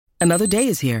Another day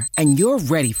is here, and you're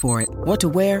ready for it. What to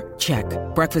wear? Check.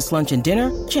 Breakfast, lunch, and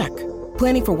dinner? Check.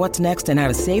 Planning for what's next and how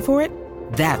to save for it?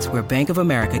 That's where Bank of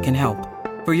America can help.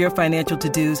 For your financial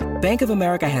to-dos, Bank of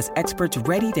America has experts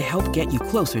ready to help get you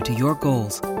closer to your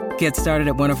goals. Get started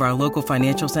at one of our local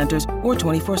financial centers or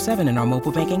 24/7 in our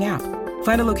mobile banking app.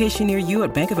 Find a location near you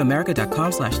at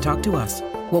bankofamerica.com/talktous.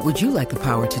 What would you like the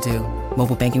power to do?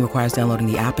 Mobile banking requires downloading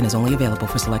the app and is only available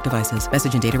for select devices.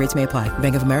 Message and data rates may apply.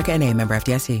 Bank of America N.A., member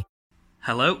FDIC.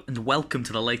 Hello and welcome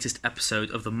to the latest episode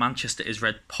of the Manchester is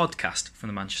Red podcast from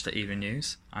the Manchester Evening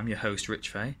News. I'm your host Rich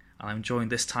Fay, and I'm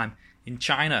joined this time in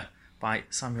China by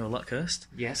Samuel Luckhurst.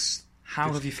 Yes.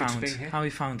 How have you found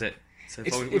it? So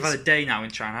we've had a day now in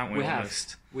China, haven't we?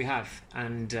 We have,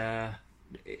 and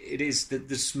it is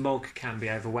the smog can be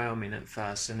overwhelming at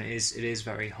first, and it is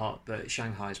very hot. But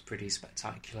Shanghai is pretty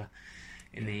spectacular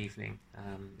in the evening,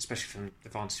 especially from the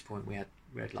vantage point we had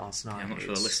last night. Yeah, I'm not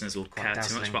sure the listeners will care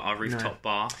too much about our rooftop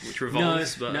bar, which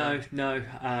revolves. No.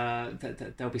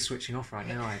 They'll be switching off right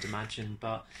now, I'd imagine.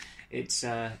 But it's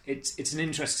an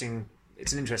interesting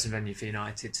venue for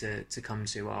United to come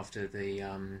to after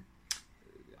the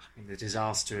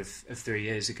disaster of 3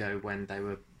 years ago when they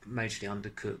were majorly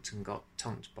undercooked and got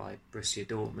tonked by Borussia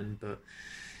Dortmund, but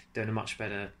doing a much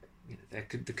better.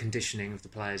 The conditioning of the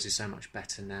players is so much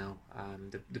better now.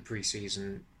 The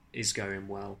pre-season is going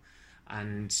well,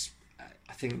 and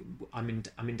I think I'm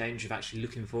in danger of actually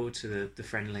looking forward to the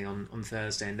friendly on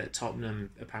Thursday, and that Tottenham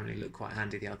apparently looked quite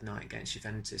handy the other night against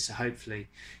Juventus. So hopefully,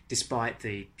 despite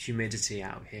the humidity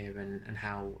out here and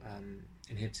how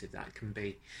inhibitive that can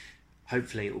be,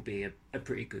 hopefully it will be a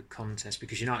pretty good contest,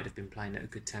 because United have been playing at a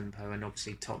good tempo, and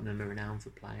obviously Tottenham are renowned for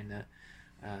playing at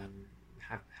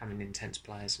having intense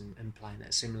players and playing at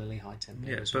a similarly high tempo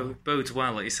as well. Bodes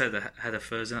well, like you said, ahead of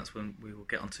Thursday. That's when we will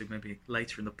get onto maybe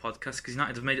later in the podcast, because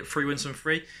United have made it 3 wins from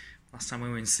 3. Last time we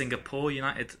were in Singapore,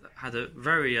 United had a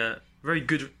very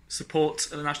good support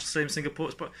at the National Stadium in Singapore.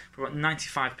 It's for about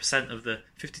 95% of the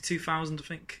 52,000, I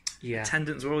think. Yeah.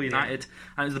 Attendance were all United,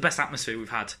 and it was the best atmosphere we've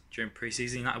had during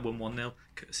pre-season. United won 1-0,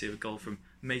 courtesy of a goal from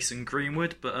Mason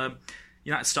Greenwood. But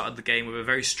United started the game with a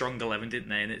very strong 11, didn't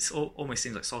they? And it almost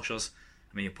seems like Solskjaer's.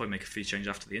 I mean, he'll probably make a few changes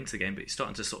after the Inter game, but he's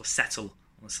starting to sort of settle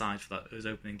on the side for those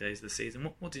opening days of the season.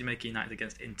 What did you make of United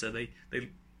against Inter? They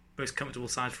most comfortable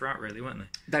side throughout, really, weren't they?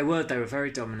 They were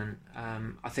very dominant.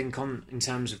 I think in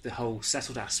terms of the whole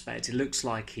settled aspect, it looks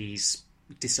like he's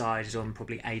decided on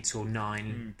probably 8 or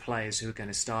 9 players who are going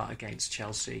to start against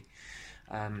Chelsea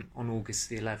on August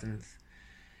the 11th.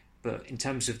 But in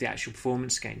terms of the actual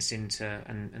performance against Inter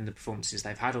and the performances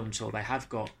they've had on tour, they have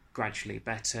got gradually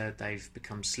better. They've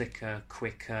become slicker,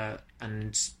 quicker,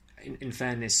 and in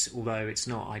fairness, although it's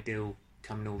not ideal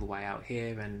coming all the way out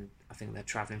here, and I think they're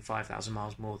travelling 5,000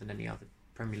 miles more than any other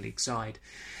Premier League side,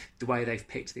 the way they've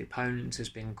picked the opponents has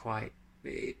been quite.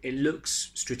 It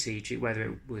looks strategic, whether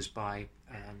it was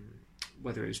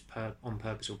on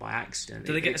purpose or by accident.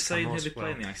 Do they get a say in who they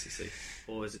play in the ICC?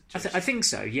 Or is it just... I think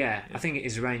so, yeah. I think it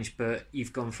is arranged, but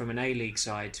you've gone from an A-League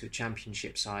side to a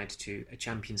Championship side to a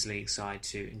Champions League side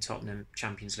to, in Tottenham,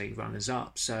 Champions League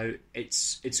runners-up. So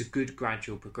it's a good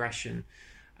gradual progression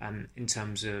in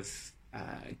terms of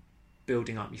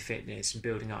building up your fitness and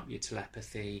building up your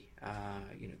telepathy,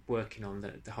 working on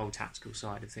the whole tactical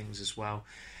side of things as well.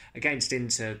 Against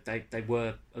Inter, they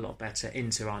were a lot better.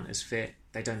 Inter aren't as fit.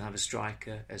 They don't have a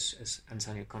striker, as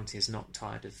Antonio Conte is not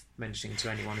tired of mentioning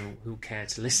to anyone who'll care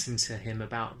to listen to him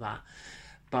about that.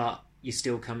 But you're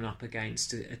still coming up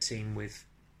against a team with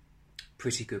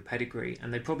pretty good pedigree,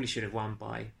 and they probably should have won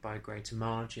by a greater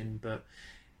margin. But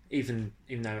even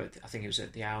though I think it was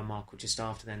at the hour mark or just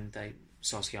after, then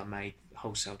Solskjaer made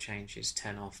wholesale changes,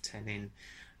 10 off, 10 in,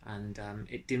 and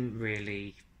it didn't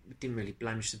really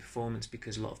blemish the performance,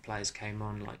 because a lot of players came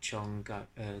on like Chong,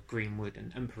 Greenwood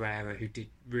and Pereira, who did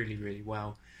really, really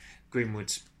well.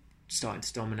 Greenwood's starting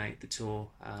to dominate the tour.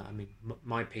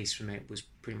 My piece from it was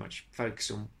pretty much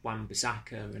focused on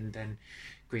Wan-Bissaka, and then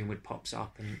Greenwood pops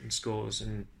up and scores,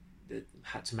 and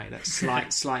had to make that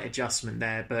slight adjustment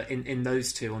there. But in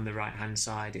those two on the right-hand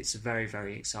side, it's a very,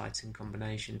 very exciting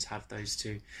combination to have those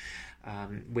two.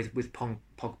 With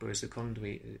Pogba as the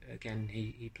conduit, again,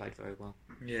 he played very well.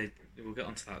 Yeah, we'll get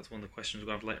onto that. It's one of the questions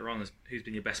we'll have later on, is who's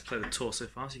been your best player of the tour so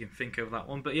far, so you can think over that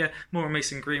one. But yeah, more on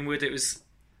Mason Greenwood. It was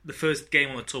the first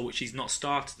game on the tour which he's not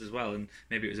started as well, and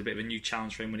maybe it was a bit of a new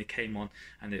challenge for him when he came on,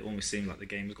 and it almost seemed like the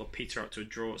game was got Peter out to a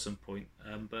draw at some point.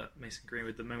 But Mason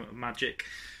Greenwood, the moment of magic.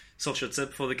 Solskjaer said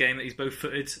before the game that he's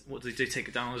both-footed. What did he do? Take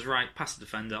it down on his right, past the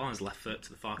defender, on his left foot to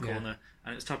the far corner.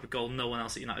 And it's the type of goal no one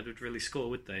else at United would really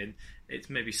score, would they? And it's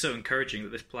maybe so encouraging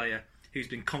that this player, who's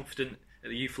been confident at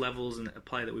the youth levels, and a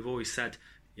player that we've always said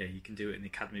yeah, you can do it in the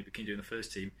academy, but can you do it in the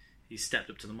first team? He's stepped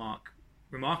up to the mark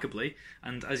remarkably,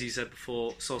 and as you said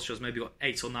before, Solskjaer's maybe got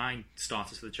 8 or 9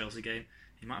 starters for the Chelsea game.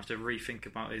 He might have to rethink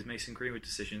about his Mason Greenwood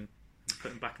decision and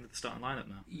put him back into the starting lineup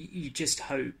now. You just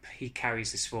hope he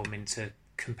carries this form into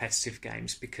competitive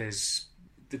games, because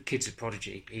the kid's a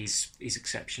prodigy. He's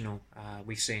exceptional.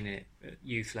 We've seen it at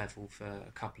youth level for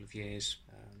a couple of years,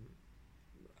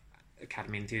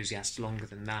 academy enthusiast longer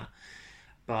than that,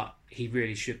 but he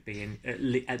really should be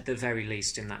at the very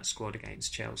least in that squad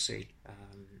against Chelsea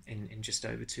in just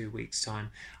over 2 weeks' time.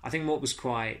 I think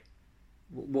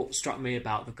what struck me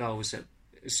about the goal was that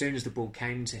as soon as the ball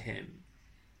came to him,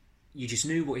 you just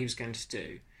knew what he was going to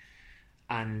do,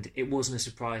 and it wasn't a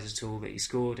surprise at all that he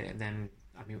scored it. And then,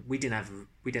 I mean, we didn't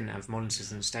have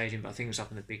monitors in the stadium, but I think it was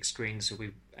up on the big screen, so we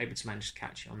were able to manage to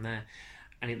catch it on there.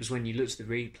 And it was when you looked at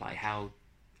the replay how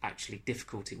actually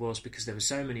difficult it was, because there were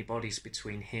so many bodies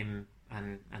between him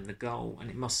and the goal, and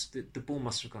the ball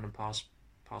must have gone and past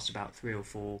about 3 or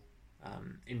 4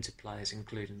 interplayers,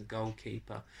 including the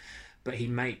goalkeeper. But he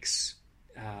makes,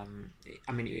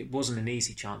 I mean, it wasn't an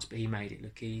easy chance, but he made it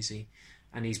look easy,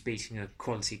 and he's beating a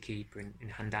quality keeper in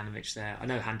Handanovic there. I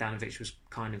know Handanovic was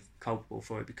kind of culpable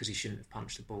for it because he shouldn't have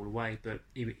punched the ball away, but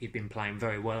he'd been playing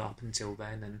very well up until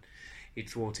then, and he'd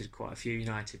thwarted quite a few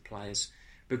United players.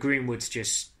 But Greenwood's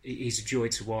he's a joy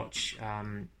to watch.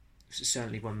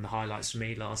 Certainly one of the highlights for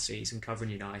me last season covering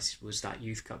United was that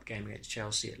Youth Cup game against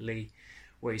Chelsea at Lee,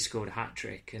 where he scored a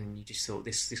hat-trick, and you just thought,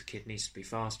 this kid needs to be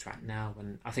fast-tracked now.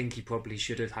 And I think he probably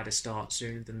should have had a start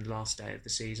sooner than the last day of the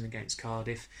season against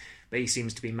Cardiff, but he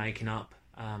seems to be making up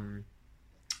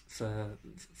for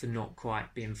not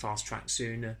quite being fast-tracked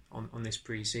sooner on this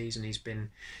pre-season. He's been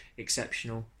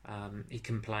exceptional. He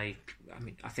can play, I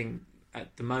mean, I think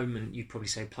at the moment you'd probably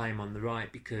say play him on the right,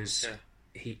 because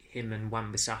him and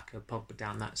Wan-Bissaka, Pogba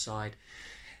down that side,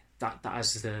 that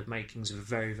has the makings of a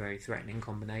very, very threatening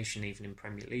combination, even in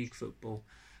Premier League football.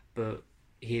 But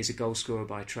he is a goal scorer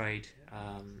by trade.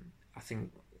 I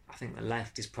think the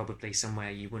left is probably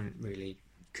somewhere you wouldn't really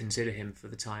consider him for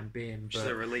the time being. But it's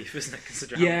a relief, isn't it?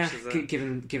 Considering how much is there?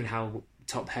 given how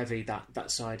top heavy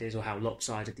that side is, or how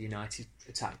lopsided the United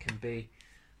attack can be,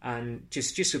 and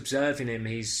just observing him,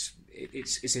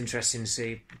 it's interesting to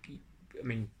see. I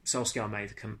mean, Solskjaer made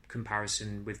the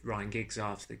comparison with Ryan Giggs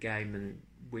after the game, and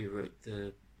we were at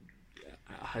a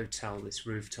hotel, this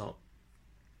rooftop,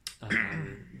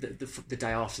 the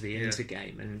day after the Inter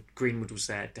game, and Greenwood was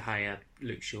there, De Gea,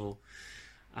 Luke Shaw,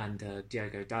 and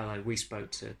Diogo Dalot. We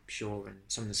spoke to Shaw, and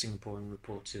some of the Singaporean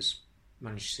reporters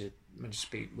managed to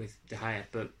speak with De Gea,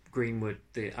 but Greenwood,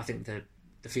 I think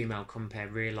the female compere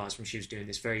realised when she was doing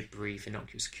this very brief,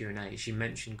 innocuous Q&A, she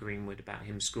mentioned Greenwood about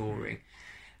him scoring,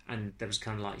 and there was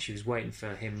kind of like she was waiting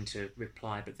for him to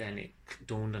reply, but then it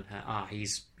dawned on her,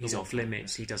 he's off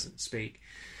limits, he doesn't speak.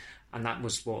 And that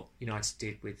was what United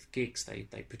did with Giggs.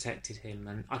 They protected him,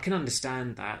 and I can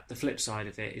understand that. The flip side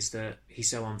of it is that he's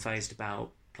so unfazed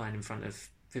about playing in front of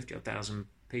 50,000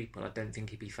 people. I don't think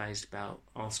he'd be fazed about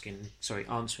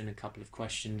answering a couple of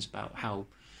questions about how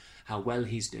well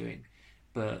he's doing.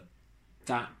 But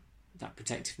that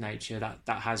protective nature,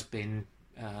 that has been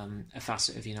a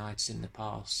facet of United in the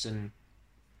past, and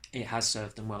it has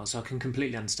served them well. So I can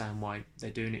completely understand why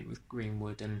they're doing it with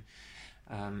Greenwood. And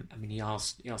I mean, he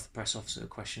asked the press officer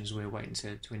questions. We were waiting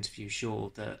to interview Shaw.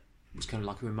 That was kind of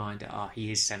like a reminder.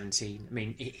 He is 17. I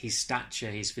mean, his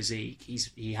stature, his physique,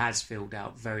 he has filled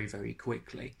out very, very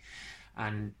quickly,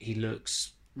 and he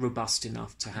looks robust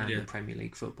enough to handle Premier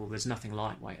League football. There's nothing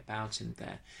lightweight about him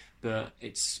there. But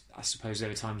I suppose there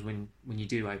are times when you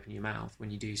do open your mouth, when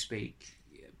you do speak,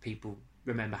 people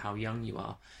remember how young you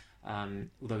are.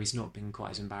 Although he's not been quite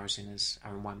as embarrassing as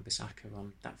Aaron Wan-Bissaka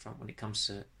on that front when it comes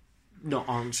to not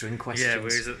answering questions.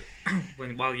 Yeah,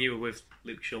 whereas while you were with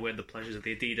Luke Shaw, we had the pleasures of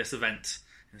the Adidas event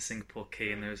in the Singapore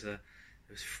Quay, and there was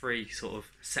 3 sort of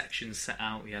sections set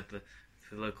out. We had for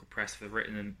the local press, for the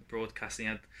written and broadcasting.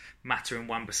 You had Mata and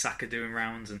Wan-Bissaka doing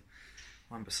rounds, and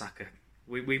Wan-Bissaka.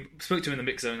 We spoke to him in the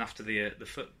mix zone after the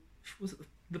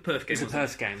Perth game. It was the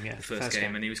Perth game, yeah. The first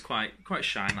game, and he was quite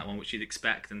shy in that one, which you'd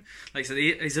expect. And like I said,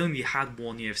 he's only had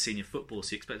 1 year of senior football,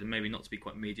 so you expect him maybe not to be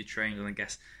quite media trained. And I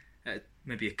guess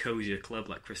maybe a cosier club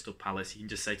like Crystal Palace, you can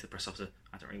just say to the press officer,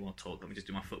 "I don't really want to talk. Let me just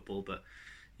do my football." But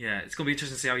yeah, it's going to be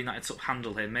interesting to see how United sort of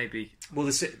handle him. Maybe the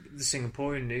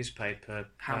Singaporean newspaper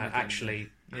actually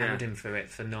hammered him for it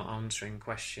for not answering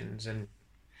questions, and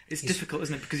it's difficult,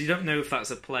 isn't it? Because you don't know if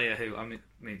that's a player who, I mean,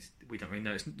 we don't really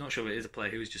know. It's not sure if it is a player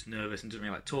who is just nervous and doesn't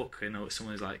really like talking, or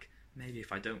someone who's like, maybe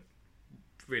if I don't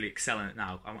really excel in it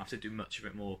now, I won't have to do much of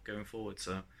it more going forward.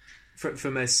 So,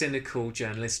 from a cynical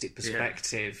journalistic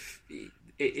perspective,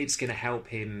 it's going to help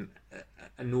him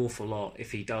an awful lot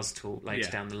if he does talk later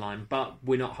down the line. But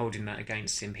we're not holding that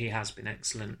against him. He has been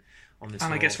excellent on the tour.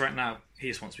 And I guess right now he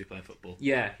just wants to be playing football.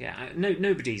 Yeah.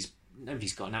 Nobody's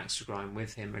got an axe to grind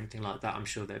with him or anything like that. I'm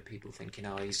sure there are people thinking,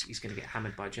 he's going to get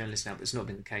hammered by journalists now, but it's not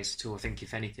been the case at all. I think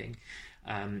if anything,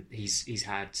 he's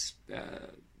had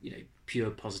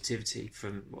pure positivity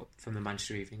from the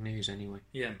Manchester Evening News anyway.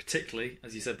 Yeah, and particularly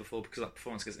as you said before, because of that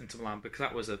performance against Inter Milan, because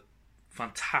that was a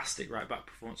fantastic right back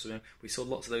performance from him. We saw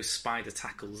lots of those spider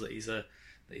tackles that he's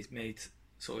made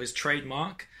sort of his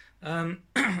trademark.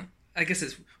 I guess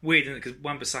it's weird, isn't it? Because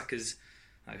Wan-Bissaka's,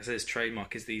 like I said, his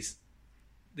trademark is these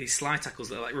slide tackles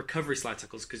that are like recovery slide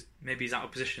tackles, because maybe he's out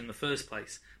of position in the first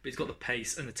place, but he's got the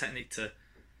pace and the technique to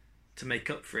make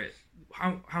up for it.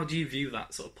 How do you view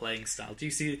that sort of playing style? Do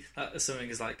you see that as something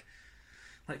as like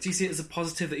do you see it as a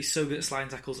positive that he's so good at sliding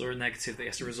tackles, or a negative that he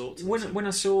has to resort to? When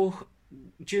I saw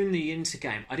during the Inter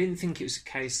game, I didn't think it was a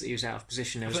case that he was out of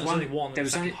position. There was only one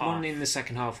in the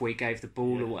second half where he gave the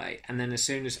ball away, and then as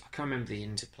soon as, I can't remember the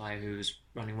Inter player who was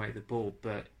running away with the ball,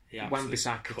 but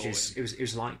Wan-Bissaka just it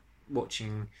was like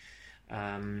watching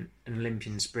an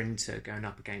Olympian sprinter going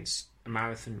up against a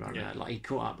marathon runner. Yeah. Like, he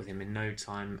caught up with him in no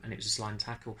time, and it was a sliding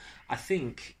tackle. I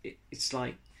think it's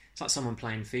like someone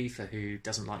playing FIFA who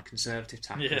doesn't like conservative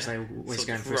tackles. Yeah. They're always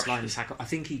going for a sliding tackle. I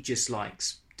think he just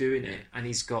likes doing it, and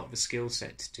he's got the skill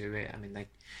set to do it. I mean, they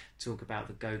talk about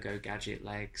the go-go gadget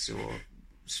legs or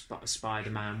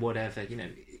Spider-Man, whatever,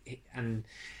 and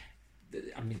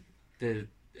I mean,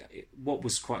 what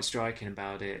was quite striking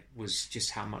about it was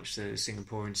just how much the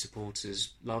Singaporean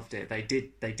supporters loved it. They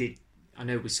did. I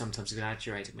know it was sometimes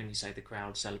exaggerated when you say the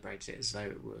crowd celebrated it as though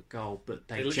it were a goal, but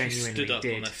they genuinely stood up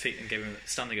did. on their feet and gave him a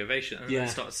standing ovation, and then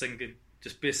started singing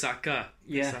just Bissaka.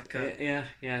 Yeah.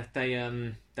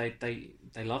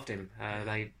 They loved him.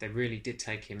 They really did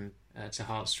take him to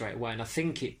heart straight away, and I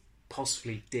think it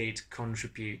possibly did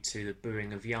contribute to the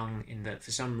booing of Young, in that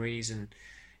for some reason,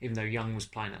 even though Young was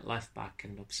playing at left back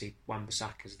and obviously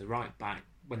Wan-Bissaka's the right back,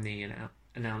 when the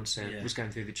announcer was going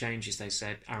through the changes, they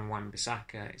said Aaron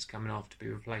Wan-Bissaka is coming off to be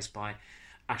replaced by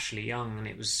Ashley Young, and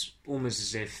it was almost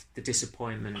as if the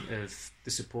disappointment of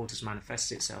the supporters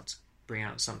manifested itself to bring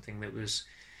out something that was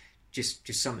just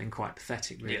something quite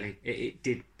pathetic, really. It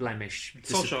did blemish the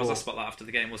Solskjaer support. was asked about that after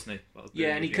the game, wasn't he?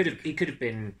 And he could have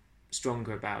been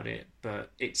stronger about it,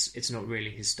 but it's not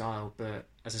really his style. But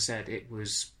as I said, it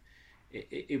was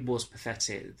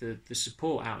pathetic. The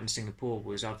support out in Singapore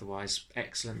was otherwise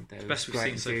excellent. There was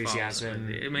great enthusiasm.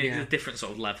 So far, I mean, it's a different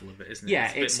sort of level of it, isn't it?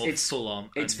 Yeah, it's a bit more full on.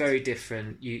 It's very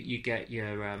different. You get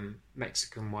your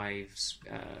Mexican waves.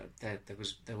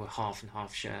 There were half and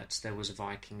half shirts. There was a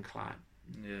Viking clap.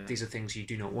 Yeah. These are things you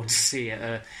do not want to see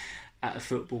at a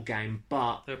football game.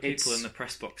 But there are people in the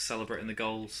press box celebrating the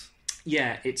goals.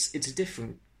 Yeah, it's a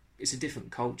different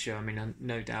culture. I mean,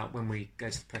 no doubt when we go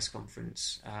to the press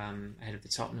conference ahead of the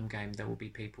Tottenham game, there will be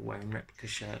people wearing replica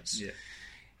shirts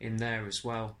in there as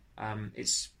well.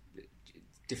 It's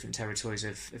different territories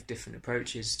of different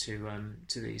approaches to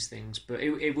these things, but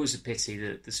it was a pity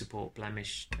that the support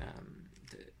blemished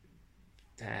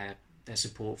their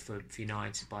support for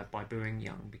United by booing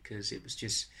Young, because it was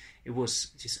just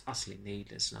utterly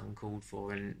needless and uncalled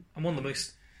for. And one of the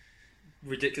most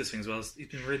ridiculous things was he's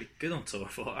been really good on tour, I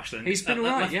thought, actually. He's been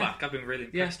alright, back, I've been really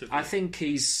impressed with him. I think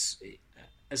he's,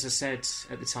 as I said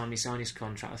at the time he signed his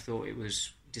contract, I thought it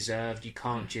was deserved. You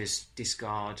can't just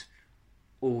discard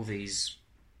all these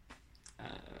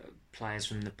players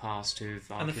from the past who've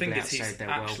and the thing is, he's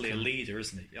actually welcome. A leader,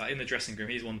 isn't he? Like, in the dressing room,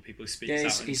 he's one of the people who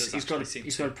speaks out.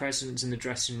 He's got a presence in the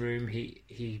dressing room.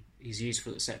 He's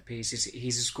useful at set pieces.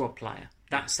 He's a squad player.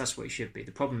 That's what he should be.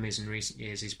 The problem is, in recent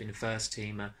years, he's been a first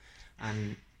teamer,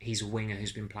 and he's a winger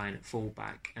who's been playing at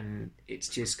fullback, and it's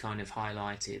just kind of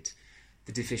highlighted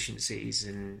the deficiencies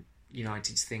in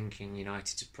United's thinking,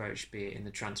 United's approach, be it in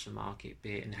the transfer market,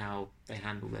 be it in how they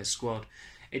handle their squad.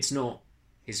 It's not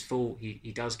his fault.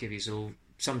 He does give his all.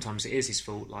 Sometimes it is his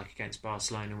fault, like against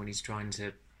Barcelona when he's trying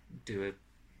to do a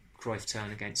Cruyff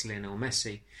turn against Lionel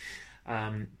Messi.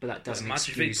 But that doesn't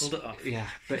excuse. Pulled it off. Yeah,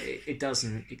 but it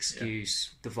doesn't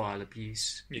excuse the vile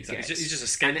abuse. Exactly. He's just a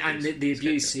scapegoat. And the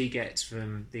abuse he gets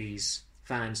from these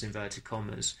fans, inverted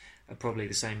commas, are probably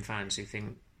the same fans who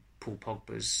think Paul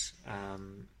Pogba's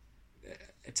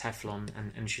a Teflon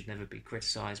and should never be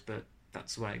criticised. But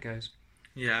that's the way it goes.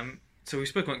 Yeah. So we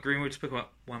spoke about Greenwood, spoke about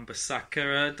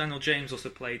Wan-Bissaka. Daniel James also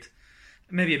played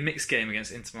maybe a mixed game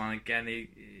against Inter Milan again.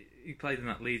 He played in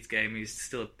that Leeds game. He's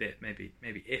still a bit maybe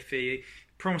iffy.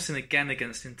 Promising again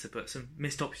against Inter, but some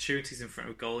missed opportunities in front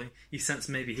of goal. You sense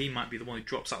maybe he might be the one who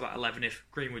drops out that 11 if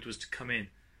Greenwood was to come in.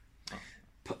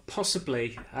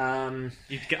 Possibly.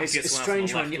 It's a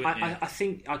strange one. I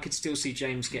think I could still see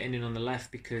James getting in on the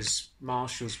left because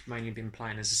Martial's mainly been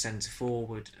playing as a centre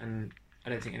forward, and I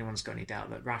don't think anyone's got any doubt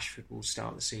that Rashford will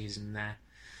start the season there.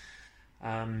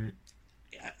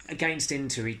 Against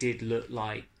Inter, he did look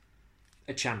like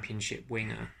a championship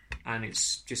winger, and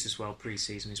it's just as well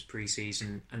pre-season is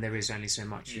pre-season, and there is only so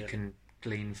much you can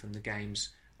glean from the games.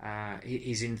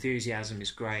 His enthusiasm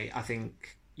is great. I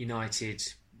think United,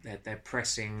 their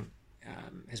pressing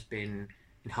has been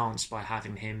enhanced by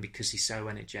having him because he's so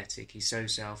energetic, he's so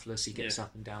selfless, he gets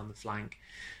up and down the flank.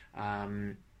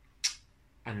 And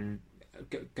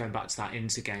going back to that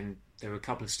Inter game, there were a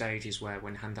couple of stages where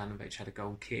when Handanovic had a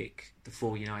goal kick, the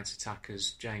four United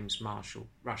attackers, James, Martial,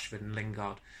 Rashford and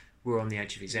Lingard, were on the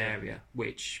edge of his area,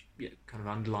 which kind of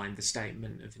underlined the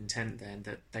statement of intent then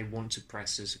that they want to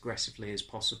press as aggressively as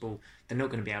possible. They're not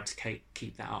going to be able to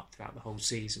keep that up throughout the whole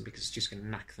season because it's just going to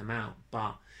knock them out.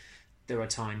 But there are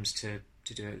times to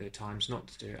do it, there are times not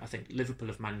to do it. I think Liverpool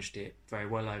have managed it very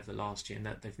well over the last year in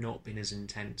that they've not been as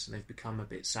intense and they've become a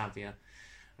bit savvier.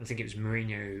 I think it was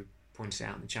Mourinho who pointed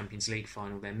out in the Champions League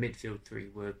final their midfield three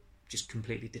were just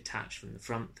completely detached from the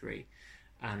front three,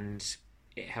 and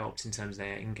it helped in terms of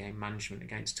their in-game management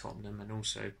against Tottenham and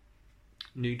also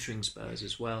neutering Spurs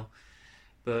as well.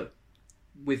 But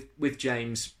with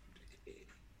James,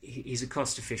 he's a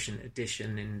cost-efficient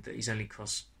addition in that he's only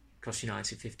cost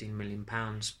United £15 million,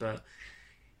 but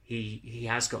he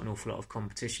has got an awful lot of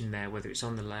competition there, whether it's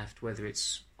on the left, whether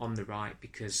it's on the right,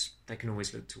 because they can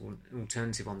always look to an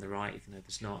alternative on the right, even though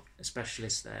there's not a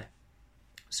specialist there.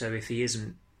 So if he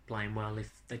isn't playing well,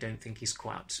 if they don't think he's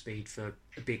quite up to speed for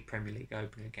a big Premier League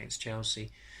opening against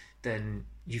Chelsea, then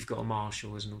you've got a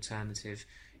Martial as an alternative.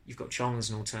 You've got Chong as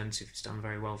an alternative who's done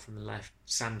very well from the left.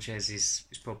 Sanchez is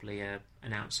probably an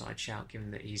outside shout,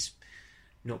 given that he's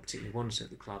not particularly wanted at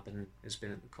the club and has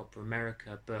been at the Copa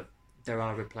America, but there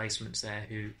are replacements there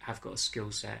who have got a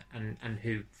skill set and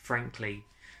who, frankly,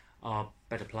 are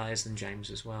better players than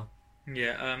James as well.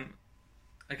 Yeah,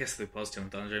 I guess the positive on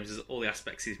Dan James is all the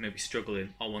aspects he's maybe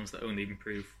struggling are ones that only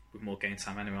improve with more game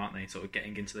time anyway, aren't they? Sort of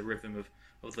getting into the rhythm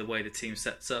of the way the team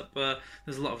sets up.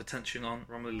 There's a lot of attention on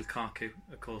Romelu Lukaku,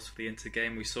 of course, for the Inter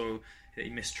game. We saw that he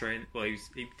missed train. Well, he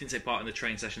didn't take part in the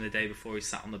training session the day before. He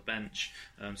sat on the bench.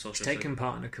 He's taken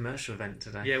part in a commercial event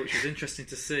today. Yeah, which was interesting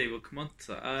to see. We'll come on to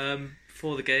that.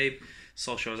 Before the game,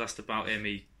 Solskjaer was asked about him.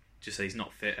 He just said he's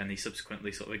not fit, and he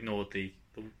subsequently sort of ignored the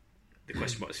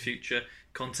question about his future.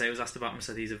 Conte was asked about him and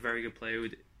said he's a very good player who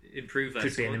would improve their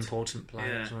Could squad. be an important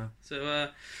player as well. So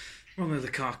Romelu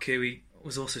Lukaku, he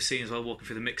was also seen as well walking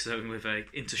through the mix zone with a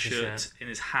Inter shirt in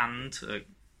his hand.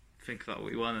 Think about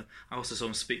what he wanted. I also saw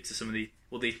him speak to some of the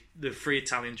three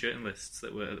Italian journalists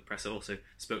that were at the press. Also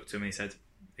spoke to him. And he said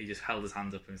he just held his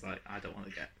hand up and was like, "I don't want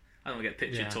to get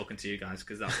pictured talking to you guys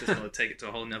because that's just going to take it to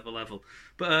a whole nother level."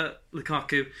 But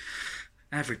Lukaku,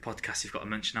 every podcast you've got to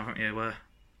mention, haven't you? Where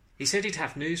he said he'd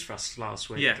have news for us last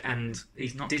week, and he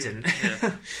didn't.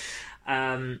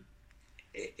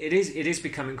 It is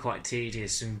becoming quite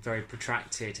tedious and very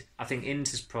protracted. I think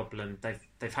Inter's problem,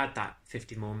 they've had that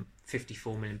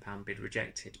 £54 million bid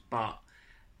rejected, but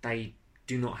they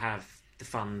do not have the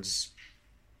funds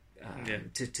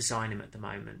to sign him at the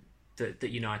moment that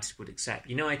United would accept.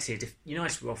 If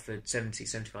United were offered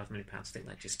 £75 million, I think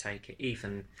they'd just take it,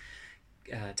 even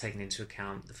taking into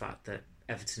account the fact that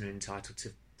Everton are entitled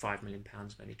to £5 million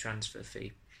of any transfer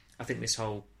fee. I think this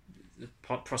whole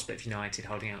prospect of United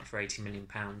holding out for £80 million,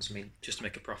 I mean, just to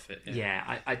make a profit.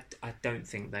 I don't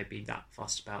think they'd be that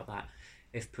fussed about that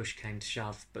if push came to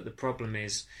shove. But the problem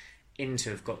is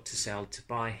Inter have got to sell to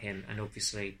buy him, and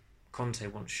obviously Conte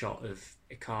wants shot of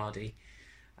Icardi.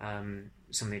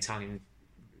 Some of the Italian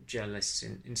journalists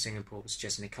in Singapore were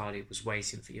suggesting Icardi was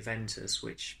waiting for Juventus,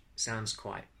 which sounds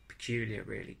quite peculiar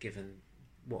really, given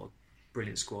what a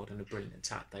brilliant squad and a brilliant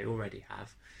attack they already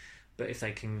have. But if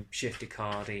they can shift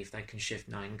Icardi, if they can shift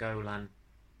Nainggolan,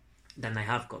 then they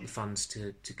have got the funds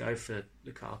to go for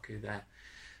Lukaku there.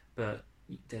 But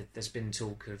there's been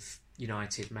talk of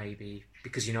United maybe,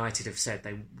 because United have said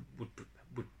they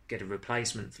would get a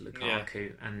replacement for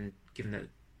Lukaku, and given that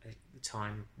at the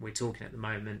time we're talking at the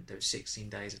moment, there's 16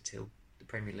 days until the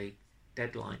Premier League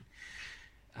deadline.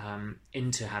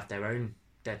 Inter have their own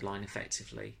deadline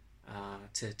effectively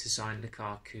to sign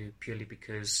Lukaku, purely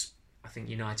because I think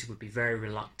United would be very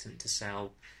reluctant to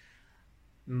sell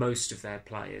most of the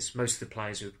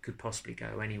players who could possibly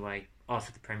go anyway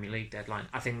after the Premier League deadline.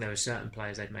 I think there are certain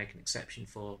players they'd make an exception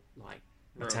for, like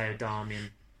Matteo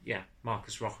Darmian,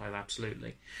 Marcus Rojo,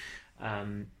 absolutely,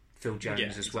 Phil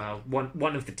Jones as well.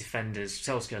 One of the defenders,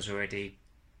 Solskjaer's already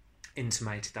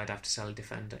intimated they'd have to sell a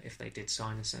defender if they did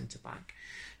sign a centre-back.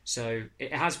 So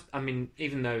it has, I mean,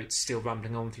 even though it's still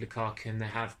rumbling on for Lukaku and there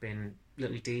have been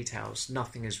little details,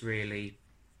 nothing has really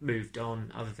moved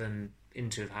on other than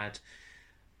Inter have had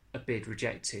a bid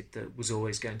rejected that was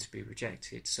always going to be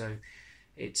rejected. So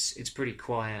it's pretty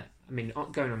quiet. I mean,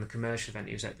 going on the commercial event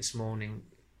he was at this morning,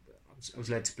 I was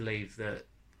led to believe that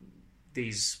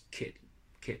these kit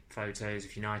photos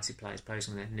of United players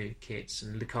posing in their new kits,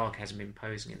 and Lukaku hasn't been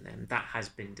posing in them. That has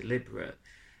been deliberate.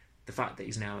 The fact that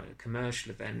he's now at a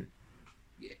commercial event,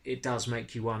 it does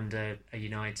make you wonder, are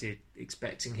United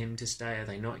expecting him to stay? Are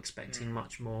they not expecting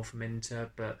much more from Inter?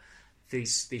 But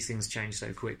these things change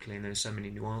so quickly, and there's so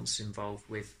many nuances involved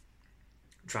with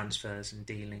transfers and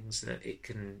dealings that it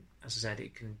can, as I said,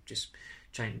 it can just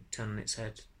turn on its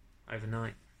head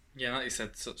overnight. Yeah, like you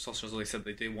said, Solskjaer's always said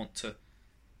they do want to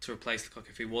replace Lukaku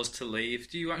if he was to leave.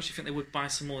 Do you actually think they would buy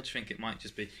some more? Do you think it might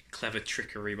just be clever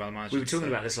trickery by the manager? We were talking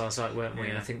about this last night, weren't we? Yeah.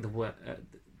 And I think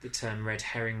the term red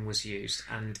herring was used,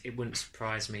 and it wouldn't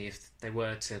surprise me if they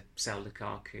were to sell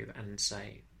Lukaku and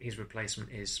say his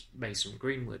replacement is Mason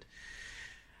Greenwood.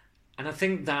 And I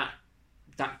think that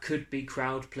could be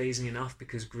crowd pleasing enough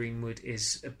because Greenwood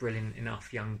is a brilliant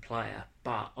enough young player,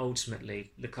 but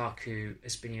ultimately Lukaku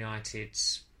has been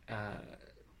United's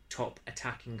top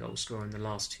attacking goal scorer in the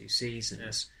last 2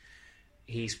 seasons.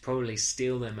 Yeah. He's probably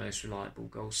still their most reliable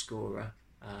goal scorer,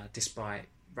 despite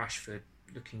Rashford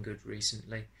looking good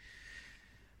recently,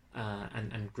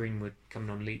 and Greenwood coming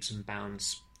on leaps and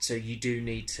bounds. So you do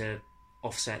need to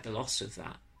offset the loss of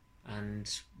that. And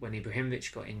when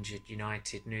Ibrahimovic got injured,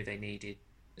 United knew they needed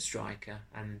a striker,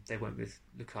 and they went with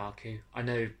Lukaku. I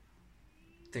know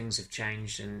things have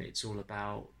changed, and it's all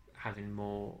about having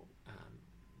more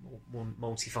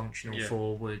multifunctional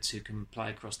forwards who can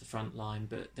play across the front line,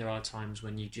 but there are times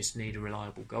when you just need a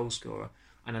reliable goal scorer.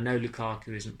 And I know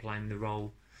Lukaku isn't playing the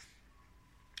role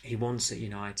he wants at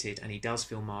United, and he does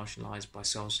feel marginalised by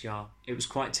Solskjaer. It was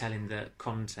quite telling that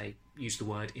Conte used the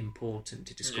word important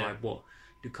to describe what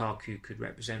Lukaku could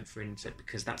represent for Inter,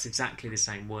 because that's exactly the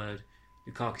same word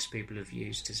Lukaku's people have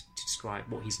used to describe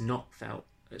what he's not felt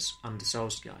as under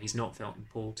Solskjaer. He's not felt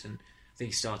important. I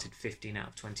think he started 15 out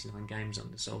of 29 games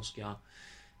under Solskjaer.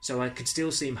 So I could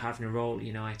still see him having a role at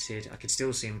United. I could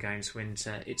still see him going to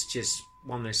Inter. It's just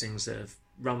one of those things that have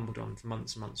rumbled on for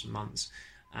months and months and months.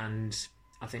 And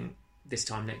I think this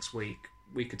time next week,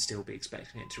 we could still be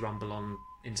expecting it to rumble on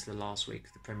into the last week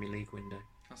of the Premier League window.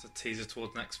 That's a teaser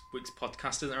towards next week's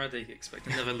podcast, isn't it, already? Expect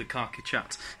another Lukaku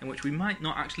chat, in which we might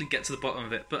not actually get to the bottom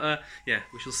of it. But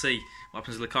we shall see what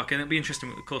happens with Lukaku. And it'll be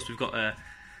interesting, of course, we've got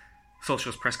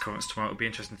Solskjaer's press conference tomorrow. It'll be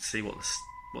interesting to see what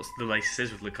the latest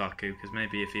is with Lukaku, because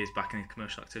maybe if he is back in his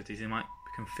commercial activities, he might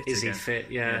become fit again. Is he fit?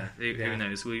 Yeah. Who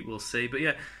knows? We'll see. But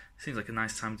yeah, seems like a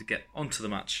nice time to get onto the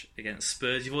match against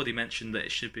Spurs. You've already mentioned that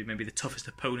it should be maybe the toughest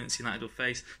opponents United will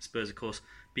face. Spurs, of course,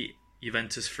 beat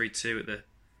Juventus 3-2 at the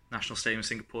National Stadium in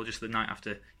Singapore just the night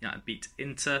after United beat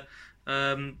Inter.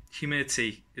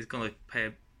 Humidity is going to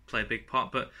play a big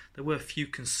part, but there were a few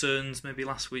concerns maybe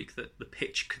last week that the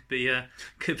pitch could be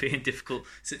in a difficult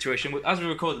situation. As we're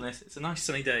recording this, it's a nice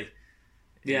sunny day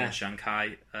in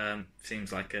Shanghai.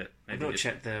 Seems like I've not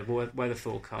checked the weather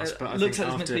forecast, but it looks like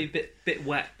it's meant to be a bit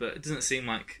wet, but it doesn't seem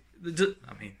like. I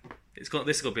mean, this is going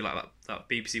to be like that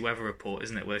BBC weather report,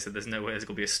 isn't it? Where they said there's no way there's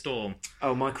going to be a storm.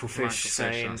 Oh, Michael Fish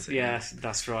saying,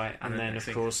 that's right. And then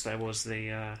of course there was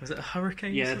the was it a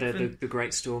hurricane? Yeah, the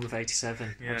Great Storm of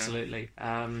 '87. Yeah. Absolutely.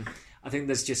 I think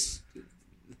there's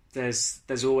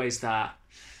always that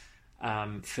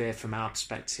fear from our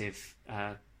perspective.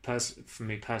 For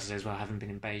me personally as well, having been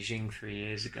in Beijing 3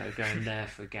 years ago, going there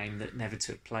for a game that never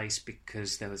took place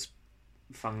because there was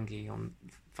fungi on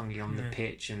the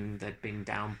pitch and there'd been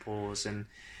downpours, and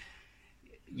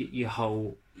your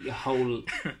whole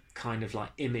kind of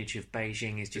like image of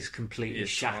Beijing is just completely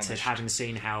shattered. Tarnished. Having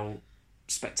seen how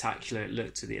spectacular it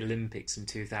looked at the Olympics in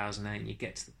 2008, and you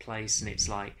get to the place and it's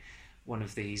like one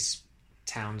of these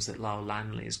towns that Lyle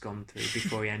Lanley has gone through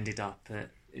before he ended up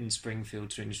in Springfield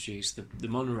to introduce the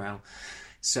monorail.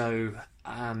 So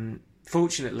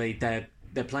fortunately they're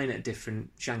playing at a different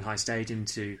Shanghai stadium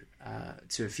to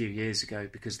a few years ago,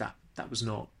 because that was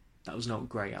not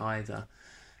great either.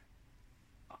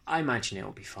 I imagine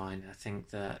it'll be fine. I think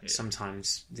that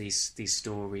sometimes these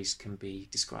stories can be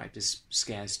described as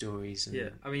scare stories.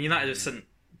 And, I mean, United have sent,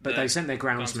 but they've sent their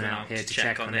groundsmen out here to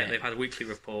check on it. They've had weekly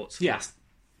reports. Yeah. Last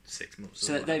 6 months.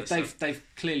 So they've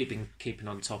clearly been keeping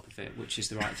on top of it, which is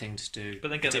the right thing to do. But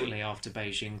then again, particularly after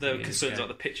Beijing. There were concerns about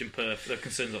the pitch in Perth. There were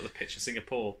concerns about the pitch in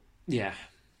Singapore. Yeah.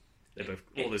 They're both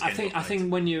all those I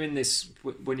think when you're in this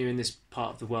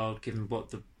part of the world, given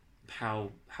what the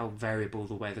how variable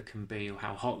the weather can be or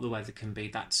how hot the weather can be.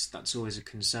 That's always a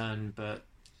concern. But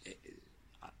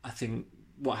I think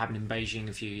what happened in Beijing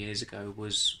a few years ago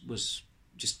was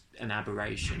just an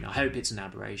aberration. I hope it's an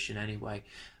aberration anyway.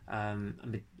 I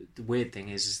mean, the weird thing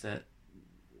is that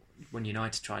when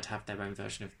United tried to have their own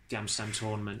version of the Amsterdam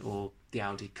tournament or the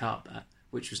Audi Cup,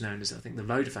 which was known as, I think, the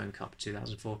Vodafone Cup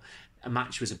 2004, a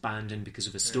match was abandoned because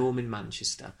of a storm in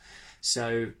Manchester.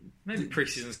 So maybe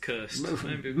pre-season's cursed.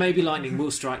 Maybe lightning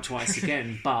will strike twice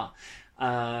again. But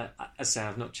as I say,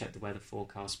 I've not checked the weather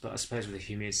forecast. But I suppose with the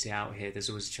humidity out here, there's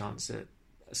always a chance that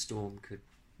a storm could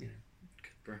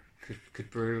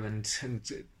brew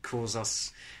and cause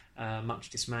us much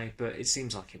dismay. But it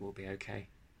seems like it will be okay.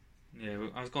 Yeah,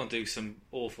 I was going to do some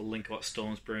awful link about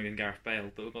storms brewing and Gareth Bale,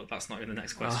 but that's not in the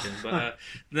next question. But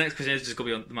the next question is just going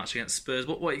to be on the match against Spurs.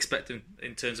 What are you expecting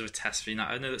in terms of a test for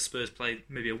United? I know that Spurs played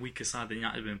maybe a weaker side than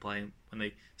United have been playing when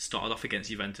they started off against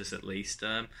Juventus, at least.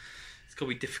 It's going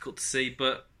to be difficult to see,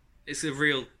 but it's a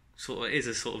real sort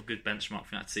of good benchmark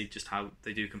for United to see just how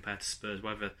they do compare to Spurs,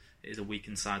 whether it is a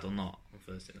weakened side or not on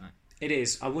Thursday night. It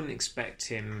is. I wouldn't expect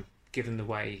him, given the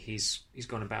way he's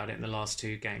gone about it in the last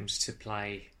two games, to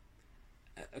play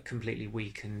a completely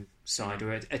weakened side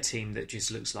or a team that just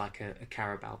looks like a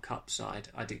Carabao Cup side.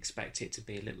 I'd expect it to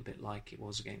be a little bit like it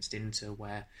was against Inter,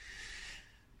 where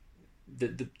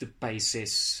the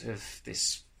basis of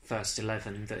this first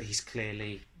 11 that he's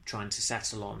clearly trying to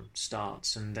settle on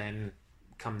starts, and then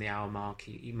come the hour mark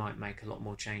he might make a lot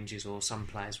more changes, or some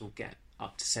players will get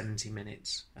up to 70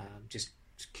 minutes just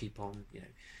to keep on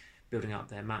building up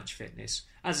their match fitness.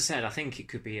 As I said, I think it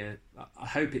could be I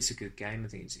hope it's a good game. I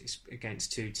think it's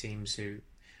against two teams who,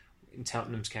 in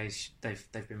Tottenham's case,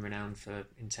 they've been renowned for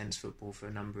intense football for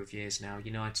a number of years now.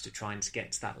 United are trying to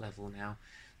get to that level now.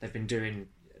 They've been doing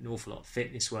an awful lot of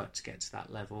fitness work to get to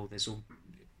that level.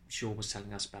 Shaw was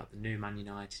telling us about the new Man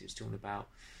United. He was talking about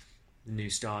the new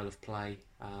style of play,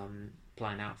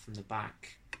 playing out from the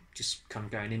back, just kind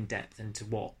of going in depth into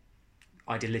what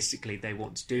idealistically they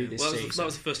want to do this season. That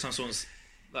was the first time someone's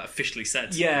officially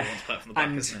said they want to play it from the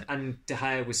back, isn't it? And De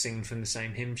Gea was singing from the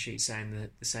same hymn sheet, saying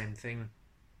the same thing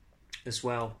as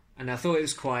well. And I thought it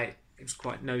was quite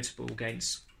notable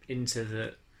against Inter that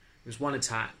there was one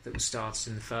attack that was started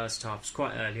in the first half. It was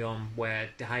quite early on, where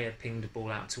De Gea pinged the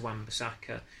ball out to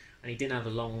Wan-Bissaka, and he didn't have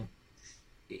a long.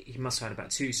 He must have had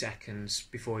about 2 seconds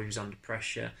before he was under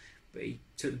pressure. But he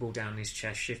took the ball down his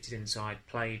chest, shifted inside,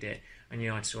 played it, and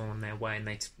United were on their way, and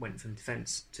they went from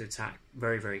defence to attack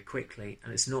very, very quickly.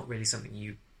 And it's not really something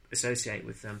you associate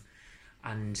with them.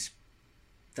 And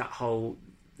the whole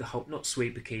not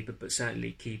sweeper keeper, but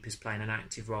certainly keepers playing an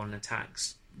active role in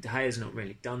attacks. De Gea's not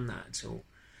really done that at all.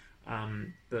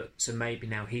 But so maybe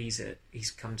now he's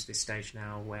come to this stage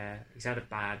now where he had a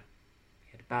bad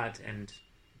end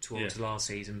towards last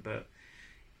season, but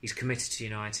he's committed to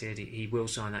United. He will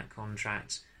sign that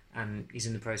contract, and he's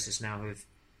in the process now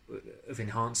of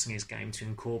enhancing his game to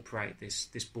incorporate this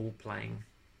ball playing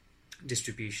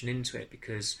distribution into it.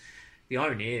 Because the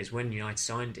irony is, when United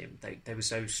signed him, they were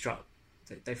so struck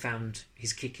that they found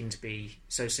his kicking to be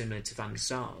so similar to Van der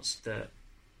Sar's that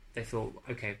they thought,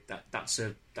 okay, that's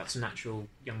a natural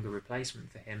younger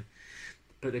replacement for him.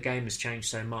 But the game has changed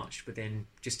so much within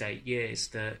just 8 years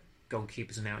that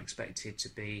goalkeepers are now expected to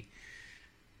be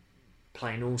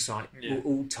playing all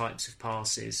types of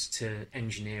passes to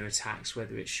engineer attacks,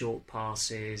 whether it's short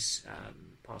passes.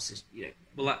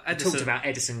 Well, I talked about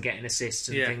Edison getting assists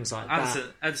and things like that.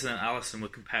 Edison and Alisson were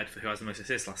compared for who has the most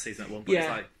assists last season at one point.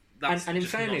 Yeah, It's like, and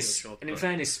in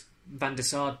fairness, Van der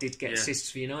Sar did get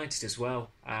assists for United as well.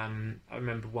 I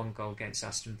remember one goal against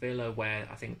Aston Villa where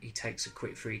I think he takes a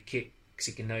quick free kick because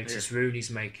he can notice Rooney's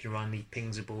making a run. He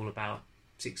pings a ball about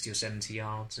 60 or 70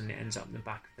 yards and it ends up in the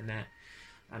back of the net.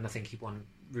 And I think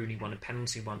Rooney won a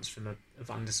penalty once from a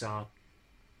Van der Sar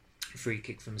free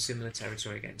kick from similar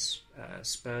territory against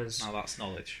Spurs. Now that's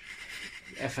knowledge.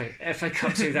 FA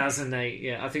Cup 2008,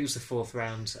 yeah, I think it was the 4th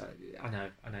round. I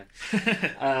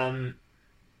know.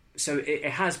 So it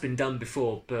has been done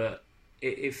before, but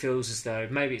it feels as though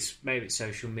maybe it's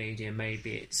social media,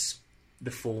 maybe it's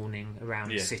the fawning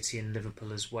around City and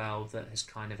Liverpool as well that has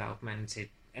kind of augmented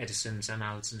Edison's and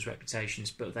Alisson's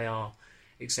reputations, but they are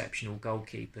exceptional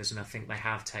goalkeepers, and I think they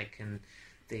have taken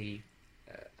the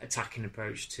attacking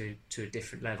approach to a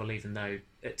different level, even though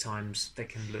at times they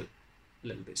can look a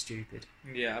little bit stupid.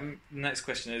 Yeah, the next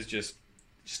question is just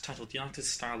titled United's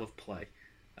style of play.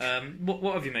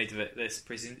 What have you made of it this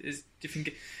pre-season? Do you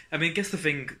think? I guess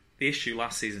the issue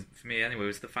last season for me anyway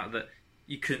was the fact that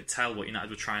you couldn't tell what United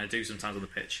were trying to do sometimes on the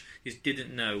pitch. You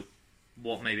didn't know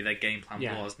what maybe their game plan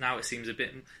was. Now it seems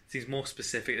more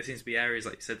specific. There seems to be areas,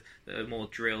 like you said, that are more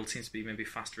drilled. Seems to be maybe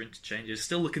faster interchanges.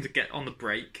 Still looking to get on the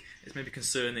break. It's maybe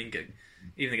concerning,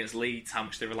 even against Leeds, how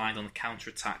much they relied on the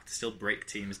counter-attack to still break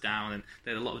teams down, and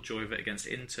they had a lot of joy of it against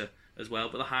Inter as well.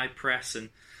 But the high press and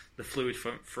the fluid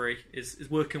front three is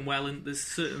working well, and there's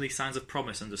certainly signs of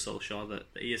promise under Solskjaer that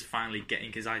he is finally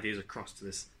getting his ideas across to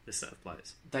this set of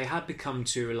players. They had become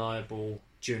too reliable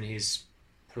during his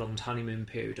prolonged honeymoon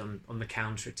period on the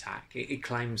counter-attack. It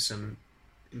claimed some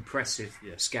impressive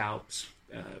scalps,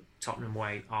 Tottenham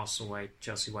away, Arsenal away,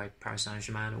 Chelsea away, Paris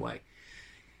Saint-Germain away.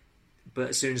 But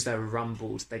as soon as they were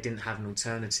rumbled, they didn't have an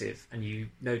alternative. And you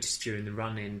noticed during the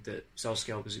run-in that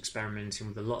Solskjaer was experimenting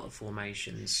with a lot of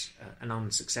formations, and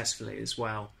unsuccessfully as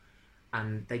well.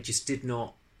 And they just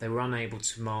they were unable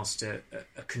to master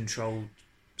a controlled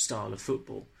style of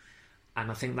football. And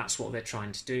I think that's what they're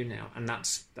trying to do now. And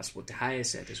that's what De Gea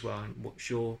said as well, and what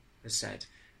Shaw has said,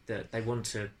 that they want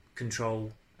to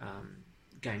control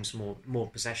games, more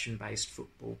possession-based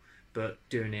football, but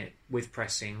doing it with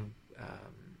pressing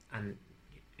and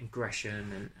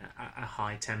aggression and a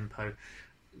high tempo.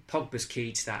 Pogba's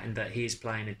key to that, in that he is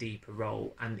playing a deeper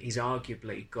role, and he's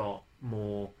arguably got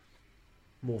more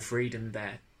freedom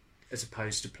there, as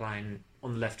opposed to playing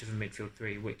on the left of a midfield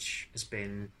three, which has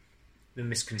been the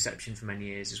misconception for many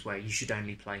years, is where you should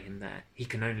only play him there. He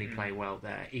can only play well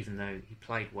there, even though he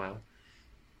played well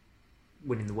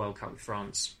winning the World Cup with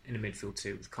France in a midfield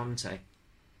two with Conte.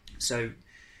 So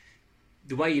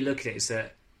the way you look at it is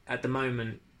that at the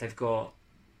moment they've got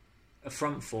a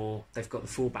front four, they've got the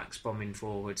fullbacks bombing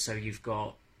forward, so you've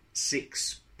got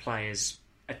 6 players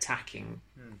attacking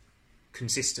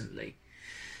consistently,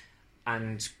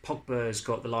 and Pogba's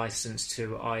got the licence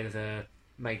to either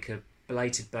make a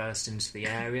belated burst into the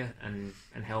area and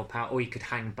help out, or you could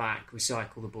hang back,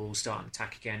 recycle the ball, start an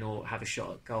attack again, or have a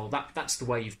shot at goal. That's the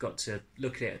way you've got to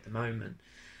look at it at the moment.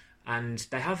 And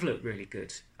they have looked really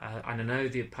good. And I know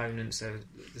the opponents, there's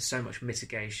so much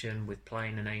mitigation with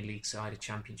playing an A-League side, a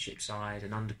Championship side,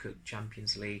 an undercooked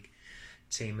Champions League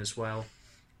team as well.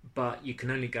 But you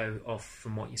can only go off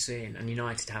from what you're seeing. And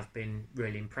United have been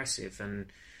really impressive. And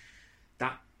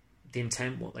the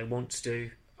intent, what they want to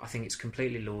do, I think it's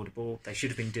completely laudable. They should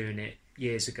have been doing it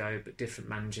years ago, but different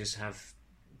managers have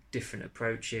different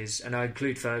approaches. And I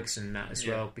include Ferguson in that as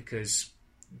well, because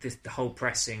the whole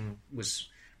pressing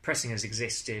has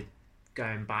existed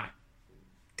going back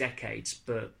decades,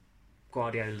 but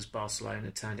Guardiola's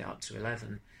Barcelona turned it up to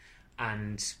 11,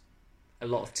 and a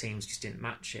lot of teams just didn't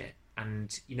match it.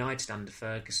 And United under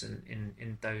Ferguson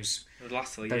in those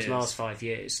last 5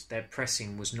 years, their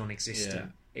pressing was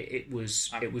non-existent. It was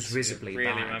visibly bad. I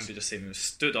really remember just seeing them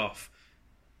stood off.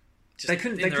 They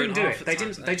couldn't do it. They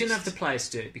didn't have the players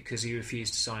to do it because he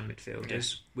refused to sign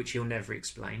midfielders, which he'll never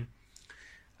explain.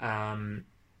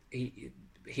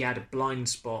 He had a blind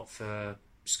spot for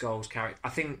Scholes' character. I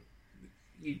think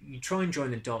you try and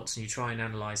join the dots and you try and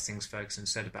analyse things Ferguson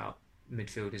said about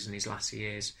midfielders in his latter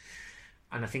years.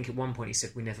 And I think at one point he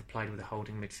said, we never played with a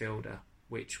holding midfielder,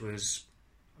 which was,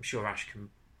 I'm sure Ash can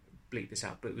bleep this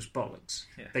out, but it was bollocks.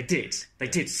 Yeah. They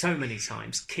did so many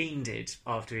times. Keane did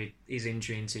after his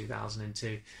injury in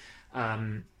 2002.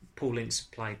 Paul Ince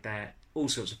played there. All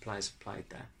sorts of players have played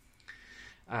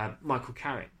there. Michael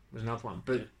Carrick was another one.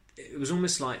 But it was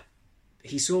almost like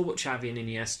he saw what Xavi and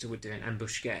Iniesta were doing, and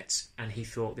Busquets, and he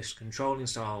thought, this controlling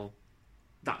style,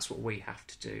 that's what we have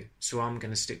to do. So I'm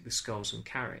going to stick with Scholes and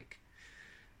Carrick.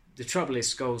 The trouble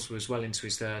is, Scholes was well into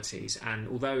his 30s, and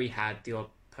although he had the odd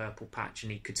purple patch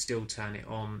and he could still turn it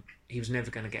on, he was never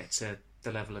going to get to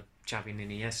the level of Xavi and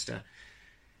Iniesta.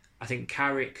 I think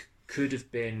Carrick could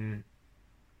have been,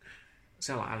 I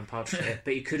sound like Alan Partridge here,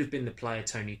 but he could have been the player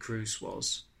Toni Kroos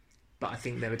was. But I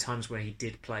think there were times where he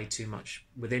did play too much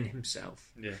within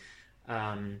himself. Yeah.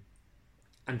 And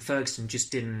Ferguson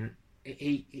just didn't.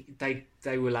 They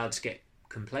were allowed to get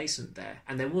complacent there,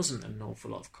 and there wasn't an awful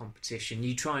lot of competition.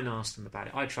 You try and ask them about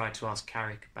it. I tried to ask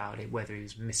Carrick about it, whether he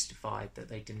was mystified that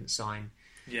they didn't sign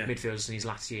midfielders in his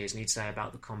latter years, and he'd say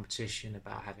about the competition,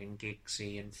 about having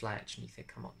Giggsy and Fletch, and you think,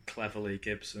 come on, Cleverly,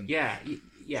 Gibson. Yeah.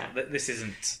 So this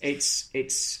isn't. It's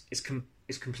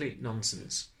complete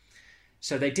nonsense.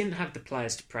 So they didn't have the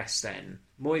players to press then.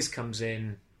 Moyes comes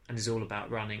in and is all about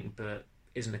running, but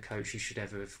isn't a coach who should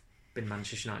ever have been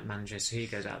Manchester United manager, so he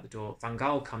goes out the door. Van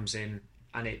Gaal comes in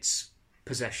and it's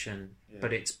possession,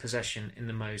 but it's possession in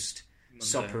the most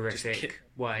soporific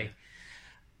way.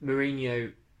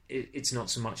 Mourinho, it's not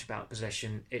so much about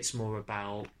possession, it's more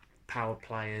about power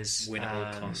players, win at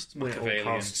all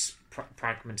costs,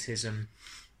 pragmatism.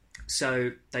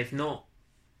 So they've not.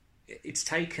 It's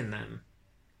taken them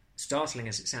startling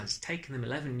as it sounds, it's taken them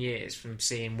 11 years from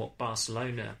seeing what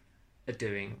Barcelona are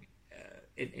doing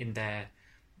in their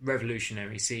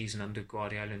revolutionary season under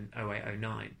Guardiola in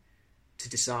 08-09 to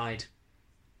decide,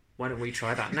 why don't we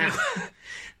try that now?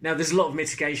 Now, there's a lot of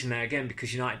mitigation there, again,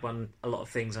 because United won a lot of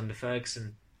things under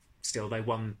Ferguson. Still, they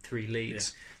won 3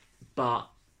 leagues. Yeah. But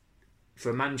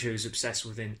for a manager who's obsessed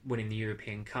with winning the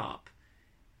European Cup,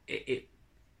 it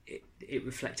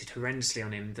reflected horrendously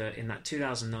on him that in that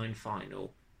 2009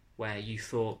 final, where you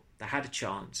thought they had a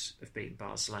chance of beating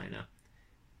Barcelona,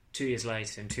 2 years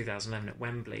later in 2011 at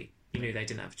Wembley, you knew they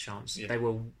didn't have a chance. Yeah. They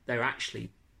were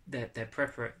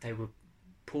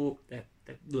poor.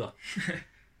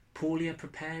 Poorly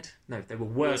prepared. No, they were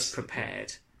worse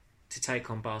prepared to take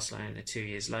on Barcelona 2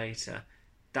 years later.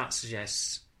 That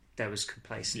suggests there was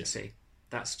complacency. Yeah.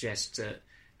 That suggests that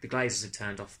the Glazers had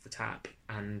turned off the tap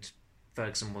and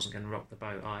Ferguson wasn't going to rock the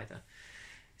boat either.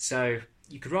 So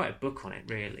you could write a book on it,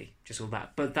 really, just all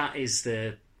that. But that is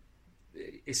the.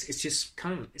 It's just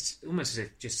kind of, it's almost as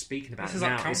if just speaking about it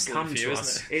now, it's come to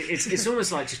us. It's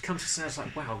almost like just come to us. It's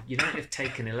like, wow, United have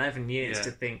taken 11 years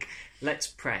to think, let's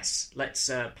press, let's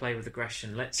play with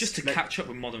aggression, let's catch up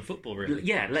with modern football, really.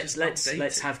 Yeah,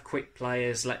 let's have quick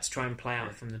players, let's try and play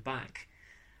out from the back.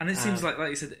 And it seems like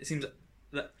you said, it seems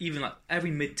that even like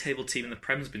every mid-table team in the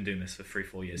Prem's been doing this for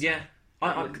 3-4 years. Yeah.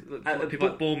 People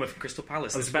like Bournemouth and Crystal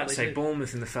Palace. I was about to say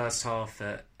Bournemouth in the first half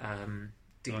at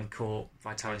Dean Court,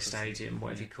 Vitality Stadium,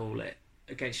 whatever you call it,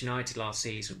 against United last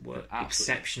season were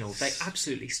exceptional. They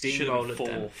absolutely steamrolled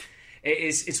them.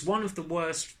 It's one of the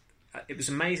worst. It was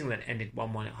amazing that it ended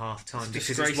 1-1 at half time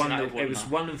because it was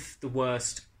one of the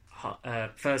worst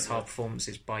first half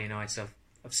performances by United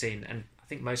I've seen, and I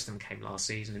think most of them came last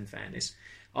season. In fairness,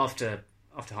 after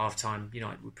half time,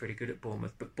 United were pretty good at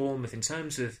Bournemouth, but Bournemouth, in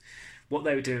terms of what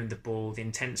they were doing with the ball, the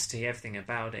intensity, everything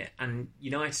about it, and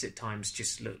United at times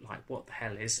just looked like, what the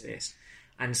hell is this?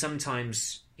 And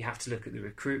sometimes you have to look at the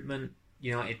recruitment.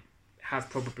 United have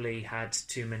probably had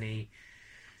too many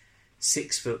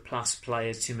 6-foot-plus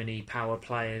players, too many power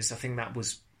players. I think that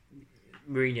was,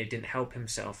 Mourinho didn't help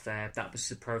himself there. That was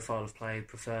the profile of player he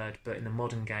preferred. But in the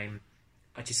modern game,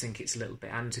 I just think it's a little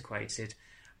bit antiquated.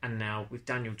 And now with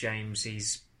Daniel James,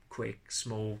 he's quick,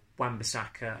 small.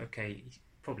 Wan-Bissaka, okay, he's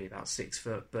probably about 6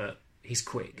 foot, but he's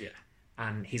quick. Yeah.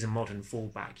 And he's a modern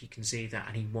fullback. You can see that.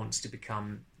 And he wants to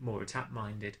become more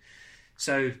attack-minded.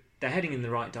 So they're heading in the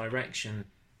right direction.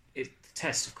 The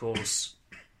test, of course,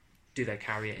 do they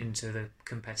carry it into the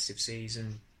competitive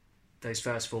season? Those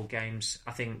first 4 games,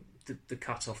 I think the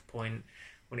cut-off point,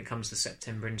 when it comes to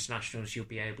September internationals, you'll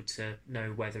be able to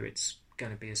know whether it's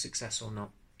going to be a success or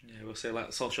not. Yeah, we'll say, like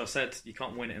Solskjaer said, you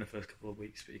can't win it in the first couple of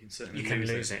weeks, but you can certainly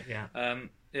lose it. Yeah.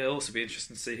 It'll also be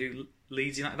interesting to see who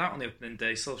leads United out on the opening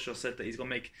day. Solskjaer said that he's going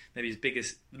to make maybe his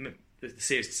biggest, the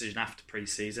serious decision after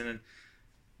pre-season. And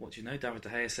what do you know? David de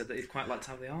Gea said that he'd quite like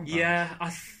to have the armband. Yeah,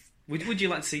 Would you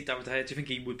like to see David de Gea? Do you think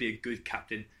he would be a good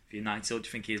captain for United, or do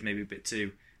you think he is maybe a bit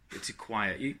too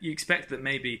quiet? You expect that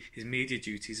maybe his media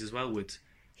duties as well would.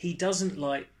 He doesn't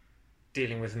like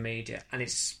dealing with the media, and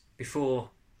it's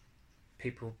before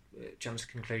people jump to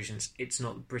conclusions. It's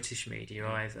not British media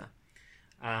either.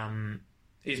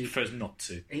 He prefers not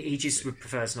to. He just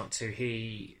prefers not to.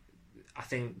 I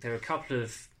think there are a couple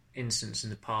of incidents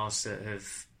in the past that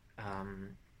have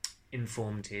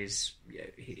informed his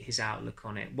outlook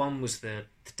on it. One was the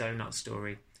donut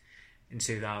story in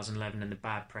 2011 and the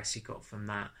bad press he got from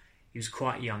that. He was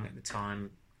quite young at the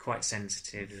time, quite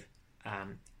sensitive.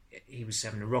 He was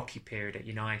having a rocky period at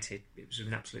United. It was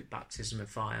an absolute baptism of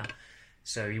fire.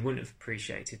 So he wouldn't have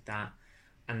appreciated that.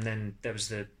 And then there was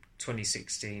the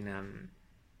 2016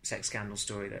 sex scandal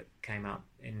story that came up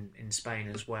in Spain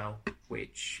as well,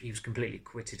 which he was completely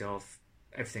acquitted of.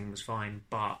 Everything was fine,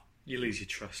 but you lose your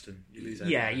trust and you lose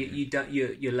everything. Yeah,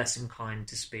 you're less inclined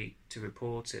to speak to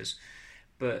reporters.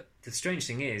 But the strange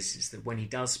thing is that when he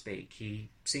does speak, he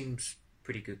seems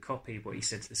pretty good copy. What he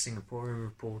said to the Singaporean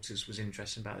reporters was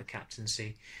interesting about the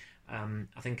captaincy.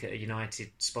 I think at a United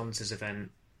sponsors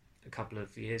event a couple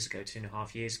of years ago,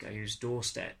 2.5 years ago, he was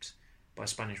doorstepped by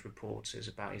Spanish reporters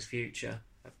about his future.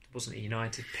 There wasn't a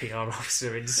United PR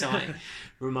officer in sight,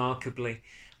 remarkably.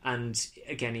 And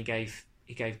again, he gave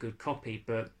good copy.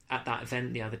 But at that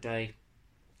event the other day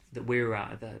that we were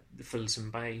at the Fullerton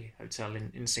Bay Hotel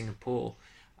in Singapore,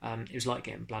 it was like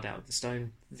getting blood out of the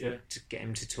stone to get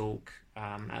him to talk.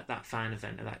 At that fan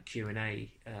event, at that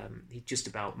Q&A, he just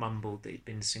about mumbled that he'd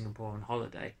been to Singapore on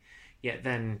holiday. Yet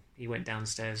then he went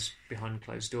downstairs behind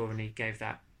closed door and he gave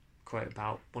that quote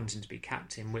about wanting to be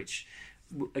captain, which,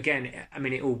 again, I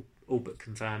mean, it all but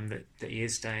confirmed that he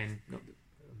is staying.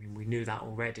 We knew that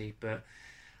already, but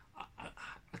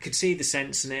I could see the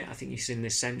sense in it. I think you've seen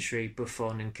this century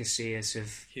Buffon and Casillas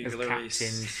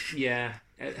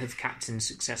have captained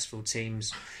successful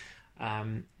teams.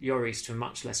 Lloris to a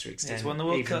much lesser extent, won the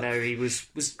World Cup. Though he was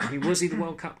he the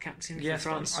World Cup captain for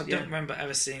France. I don't remember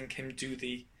ever seeing him do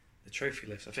the trophy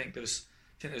lift. I think there was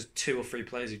 2 or 3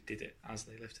 players who did it as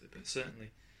they lifted it, but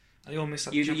certainly I almost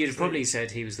had you'd have probably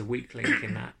said he was the weak link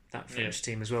in that French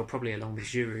team as well, probably along with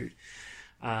Giroud.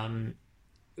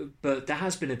 But there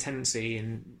has been a tendency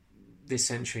in this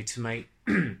century to make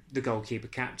the goalkeeper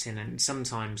captain, and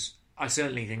sometimes I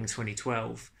certainly think in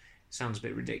 2012 sounds a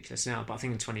bit ridiculous now, but I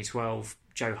think in 2012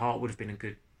 Joe Hart would have been a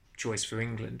good choice for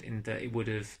England in that it would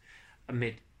have,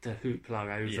 amid the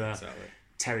hoopla over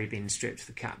Terry being stripped for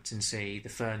the captaincy, the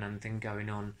Fernand thing going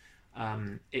on,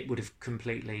 it would have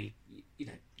completely,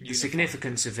 the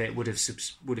significance of it would have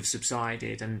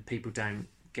subsided, and people don't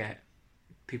get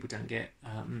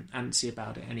antsy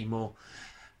about it anymore.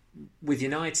 With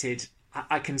United,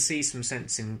 I can see some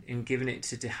sense in giving it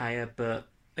to De Gea, but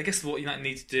I guess what United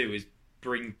need to do is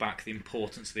bring back the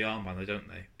importance of the armband, don't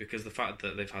they? Because the fact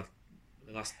that they've had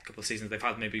the last couple of seasons, they've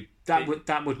had maybe that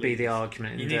would be the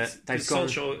argument.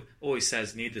 Solskjaer always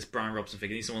says, "You need this Brian Robson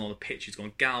figure. You need someone on the pitch who's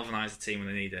going to galvanise the team when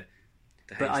they need it."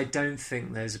 But I don't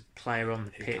think there's a player on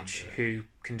the pitch who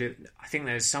can do it. I think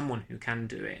there's someone who can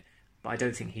do it, but I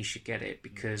don't think he should get it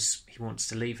because he wants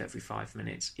to leave every 5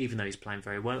 minutes, even though he's playing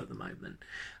very well at the moment.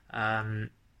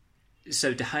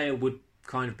 So De Gea would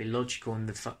kind of be logical in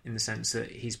the sense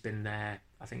that he's been there.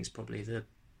 I think he's probably the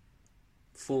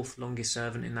 4th longest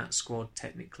servant in that squad,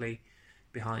 technically,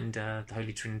 behind the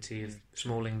Holy Trinity of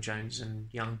Smalling, Jones, and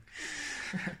Young.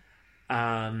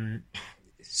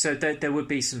 So there would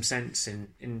be some sense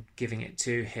in giving it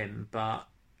to him, but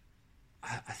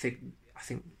I think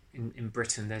in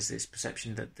Britain there's this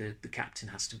perception that the captain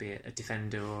has to be a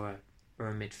defender or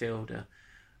a midfielder.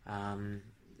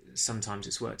 Sometimes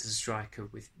it's worked as a striker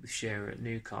with Shearer at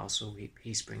Newcastle.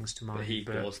 He springs to mind. But he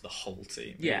was the whole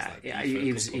team.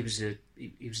 He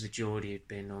was the Geordie who'd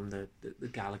been on the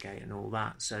Gallagher and all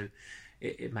that. So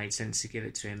it made sense to give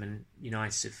it to him. And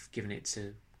United have given it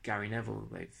to Gary Neville.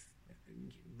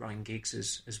 Ryan Giggs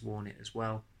has worn it as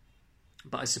well.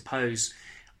 But I suppose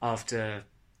after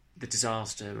the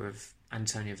disaster of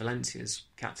Antonio Valencia's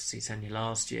captaincy tenure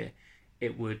last year,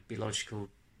 it would be logical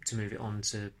to move it on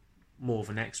to more of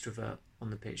an extrovert on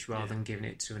the pitch rather than giving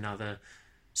it to another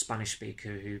Spanish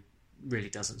speaker who really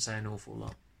doesn't say an awful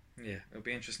lot. Yeah, it'll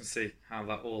be interesting to see how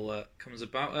that all comes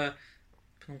about.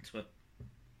 Penultimate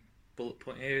bullet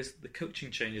point here is the coaching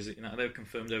changes that United have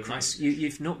confirmed overnight.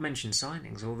 You've not mentioned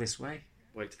signings all this way.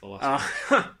 Wait to the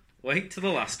last one. Wait to the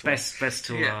last one. Best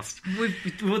till last.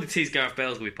 We've already teased Gareth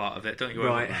Bale's will be part of it, don't you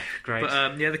worry about that. Great.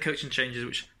 But the coaching changes,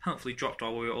 which hopefully dropped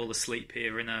while we were all asleep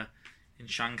here in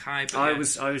Shanghai. But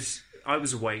I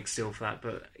was awake still for that,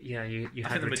 but you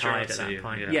had retired at that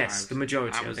point. Yeah, yes, the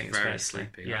majority. I was very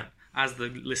sleepy. Yeah. As the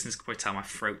listeners can probably tell, my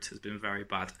throat has been very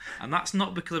bad, and that's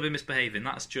not because I've been misbehaving.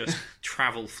 That's just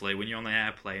travel flu when you're on the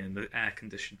airplane and the air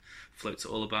condition floats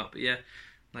it all about. But yeah,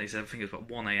 like you said, I think it's about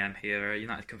 1 a.m. here.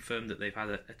 United confirmed that they've had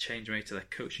a change made to their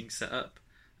coaching setup.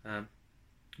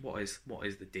 What is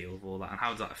the deal with all that, and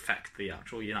how does that affect the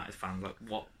actual United fans? Like,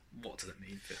 what does it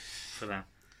mean for them?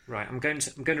 Right, I'm going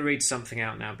to read something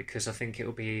out now because I think it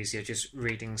will be easier just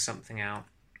reading something out.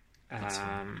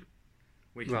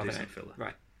 We can do some filler.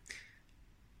 Right.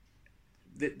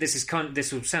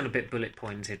 This will sound a bit bullet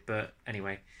pointed, but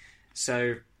anyway.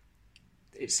 So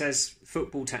it says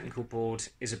Football Technical Board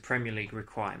is a Premier League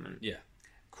requirement. Yeah.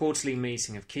 Quarterly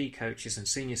meeting of key coaches and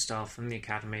senior staff from the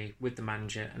academy with the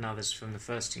manager and others from the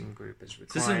first team group is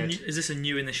required. Is this a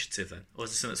new initiative then, or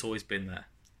is this something that's always been there?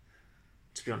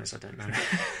 To be honest, I don't know.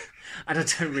 I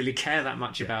don't really care that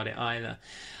much about it either.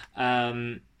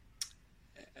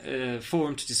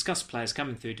 Forum to discuss players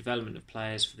coming through, development of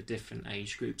players for the different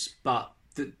age groups. But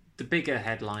the bigger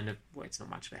headline of, well, it's not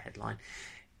much of a headline,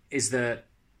 is that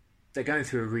they're going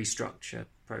through a restructure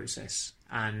process,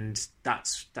 and that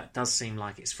does seem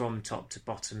like it's from top to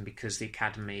bottom because the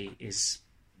academy is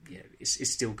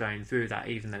still going through that.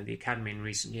 Even though the academy in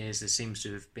recent years there seems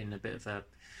to have been a bit of a,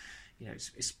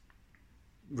 it's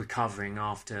recovering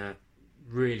after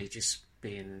really just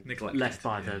being left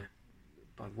by the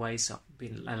wayside,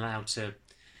 being allowed to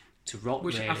rot.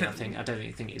 Which really, I don't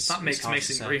really think it's that makes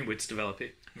Mason Greenwood's develop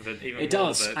it. Even it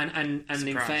does, and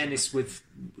in fairness,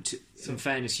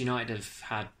 United have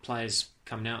had players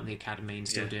coming out of the academy and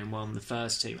still doing well in the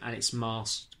first team, and it's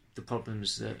masked the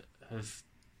problems that have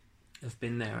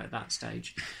been there at that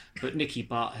stage. But Nicky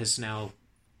Butt has now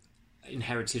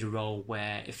inherited a role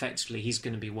where effectively he's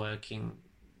going to be working,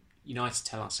 United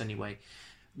tell us anyway,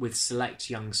 with select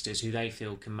youngsters who they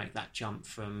feel can make that jump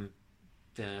from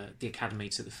the academy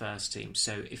to the first team.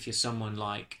 So if you're someone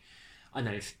like, I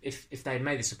know, if they had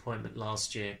made this appointment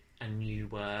last year and you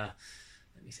were,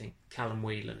 let me think, Callum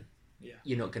Whelan,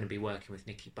 you're not going to be working with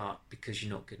Nicky Butt because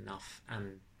you're not good enough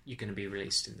and you're going to be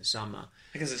released in the summer.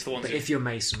 Because it's the ones. But if you're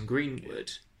Mason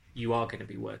Greenwood, you are going to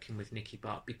be working with Nicky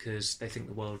Butt because they think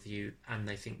the world of you and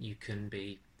they think you can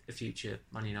be a future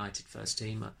Man United first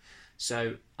teamer.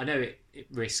 So I know it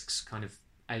risks kind of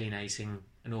alienating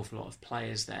an awful lot of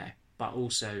players there, but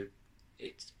also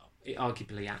it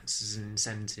arguably acts as an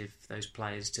incentive for those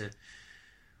players to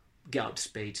get up to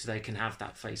speed so they can have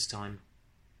that face time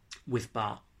with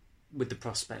Butt, with the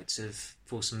prospects of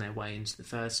forcing their way into the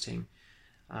first team.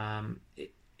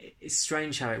 It's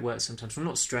strange how it works sometimes. Well,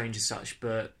 not strange as such,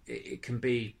 but it can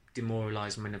be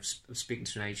demoralising. I mean, I was speaking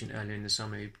to an agent earlier in the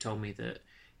summer who told me that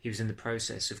he was in the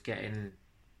process of getting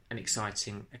an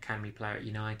exciting academy player at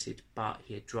United, but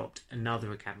he had dropped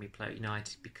another academy player at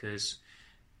United because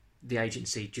the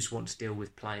agency just want to deal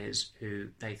with players who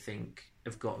they think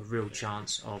have got a real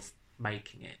chance of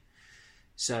making it.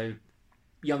 So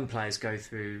young players go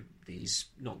through these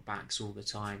knockbacks all the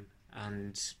time,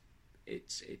 and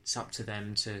it's up to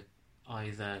them to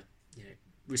either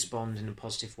respond in a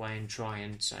positive way and try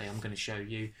and say, I'm going to show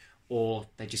you, or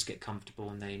they just get comfortable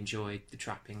and they enjoy the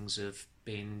trappings of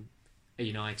being a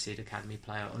United academy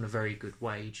player on a very good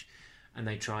wage, and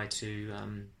they try to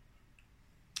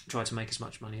make as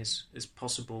much money as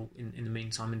possible in the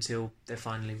meantime until they're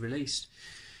finally released.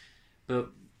 But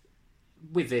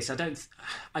with this, I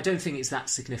don't think it's that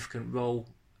significant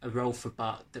a role for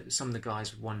Butt. That some of the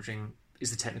guys were wondering, is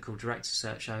the technical director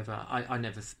search over? I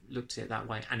never looked at it that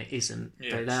way, and it isn't.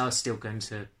 Yes. They are still going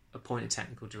to appoint a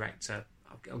technical director.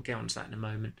 I'll get on to that in a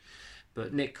moment.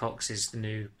 But Nick Cox is the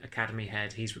new academy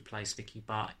head. He's replaced Nicky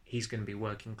Butt. He's going to be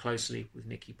working closely with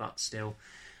Nicky Butt still.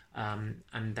 And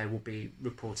they will be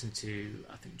reporting to,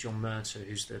 I think, John Murtaugh,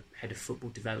 who's the head of football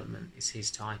development, is his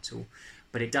title.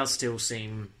 But it does still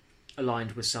seem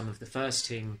aligned with some of the first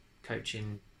team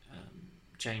coaching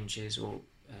changes or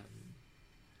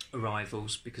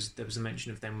arrivals, because there was a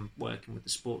mention of them working with the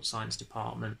sports science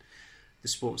department. The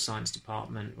sports science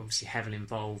department obviously heavily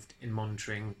involved in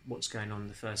monitoring what's going on in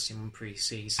the first team in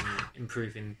pre-season,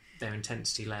 improving their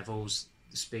intensity levels,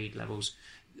 the speed levels.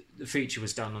 The feature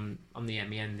was done on the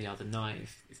MEN the other night.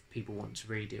 If people want to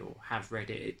read it or have read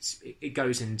it, it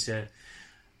goes into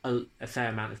a fair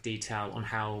amount of detail on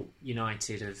how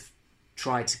United have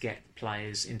tried to get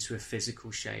players into a physical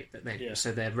shape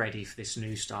so they're ready for this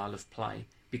new style of play,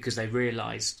 because they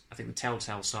realised, I think the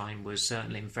telltale sign was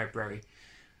certainly in February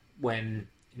when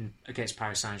against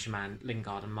Paris Saint-Germain,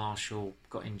 Lingard and Marshall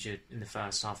got injured in the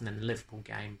first half, and then the Liverpool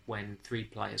game when 3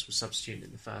 players were substituted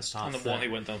in the first half. And the one who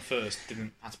went down first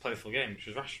didn't have to play the full game, which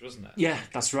was Rashford, wasn't it? Yeah,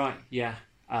 that's right. Yeah,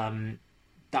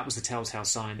 that was the telltale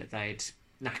sign that they'd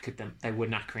knackered them. They were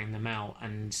knackering them out,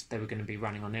 and they were going to be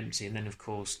running on empty. And then, of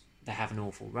course, they have an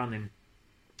awful run-in.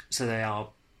 So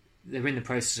they're in the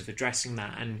process of addressing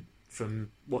that, and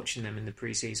from watching them in the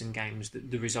pre-season games,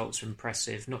 the results are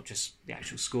impressive, not just the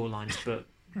actual scorelines, but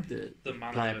the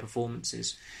player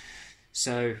performances.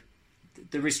 So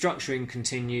the restructuring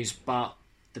continues, but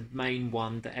the main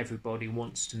one that everybody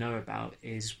wants to know about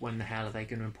is when the hell are they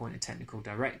going to appoint a technical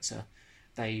director?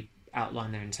 They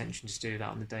outlined their intention to do that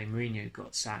on the day Mourinho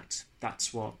got sacked.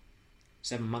 That's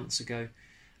 7 months ago.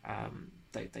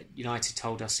 United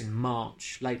told us in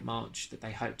late March, that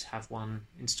they hoped to have one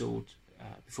installed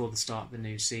before the start of the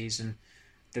new season.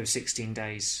 There were 16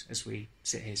 days, as we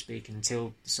sit here speaking,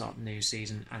 until the start of the new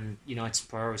season, and United's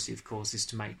priority, of course, is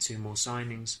to make 2 more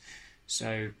signings.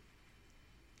 So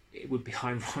it would be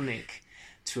ironic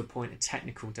to appoint a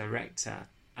technical director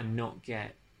and not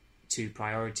get 2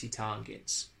 priority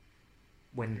targets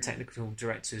when the technical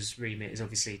director's remit is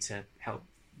obviously to help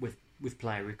with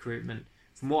player recruitment.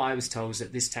 From what I was told, is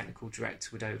that this technical director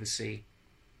would oversee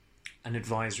an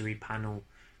advisory panel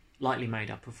likely made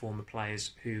up of former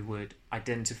players who would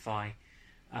identify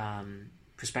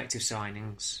prospective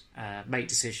signings, make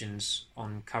decisions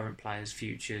on current players'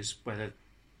 futures, whether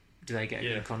do they get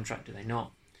a new contract, do they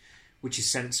not, which is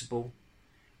sensible.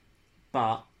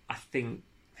 But I think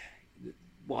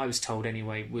what I was told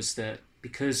anyway was that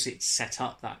because it's set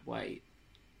up that way,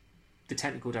 the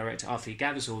technical director, after he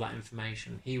gathers all that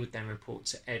information, he would then report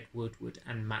to Ed Woodward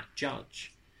and Matt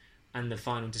Judge, and the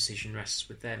final decision rests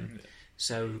with them. Yeah.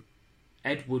 So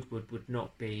Ed Woodward would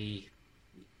not be,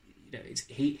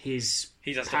 his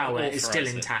power is still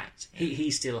intact.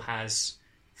 He still has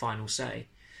final say.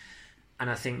 And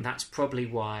I think that's probably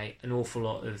why an awful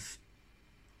lot of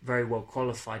very well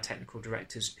qualified technical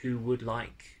directors who would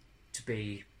like to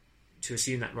to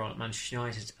assume that role at Manchester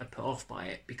United are put off by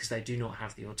it because they do not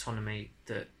have the autonomy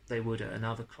that they would at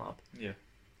another club. Yeah.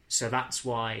 So that's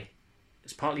why,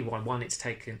 it's partly why, one, it's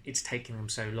taken them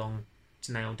so long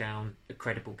to nail down a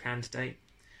credible candidate.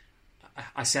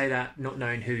 I say that not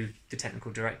knowing who the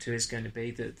technical director is going to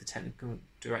be. The technical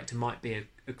director might be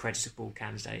a creditable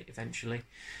candidate eventually.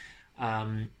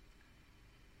 But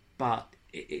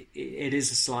it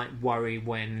is a slight worry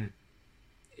when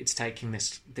it's taking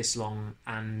this long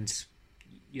and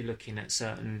you're looking at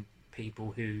certain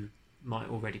people who might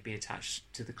already be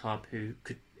attached to the club who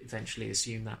could eventually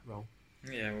assume that role.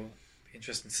 Yeah, well, it'll be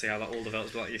interesting to see how that all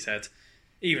develops. But like you said,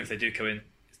 even if they do come in,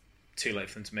 it's too late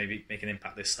for them to maybe make an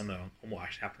impact this summer on what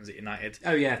actually happens at United.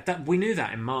 Oh yeah, we knew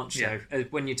that in March though.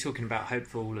 When you're talking about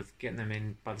hopeful of getting them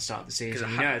in by the start of the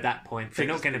season, you know at that point they're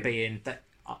not going to be in. That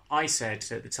I said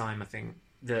at the time, I think,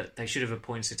 that they should have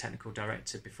appointed a technical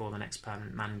director before the next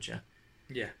permanent manager.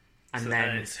 Yeah.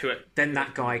 And so then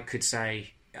that guy could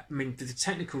say, I mean, the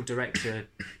technical director,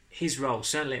 his role,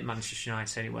 certainly at Manchester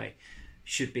United anyway,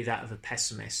 should be that of a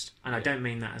pessimist. And I don't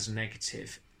mean that as a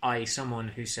negative, i.e. someone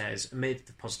who says, amid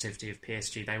the positivity of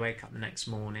PSG, they wake up the next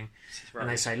morning and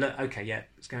they say, look, okay, yeah,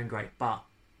 it's going great, but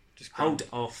just hold it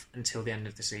off until the end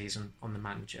of the season on the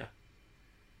manager.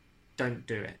 Don't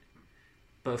do it.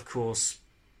 But of course,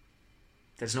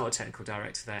 there's not a technical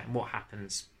director there, and what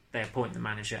happens? They appoint the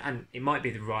manager, and it might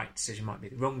be the right decision, might be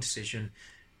the wrong decision,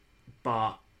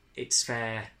 but it's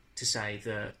fair to say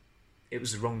that it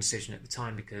was the wrong decision at the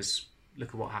time because look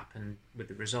at what happened with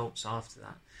the results after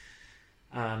that.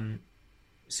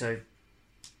 So,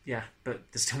 yeah, but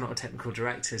there's still not a technical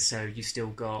director, so you still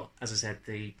got, as I said,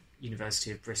 the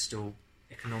University of Bristol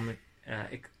economics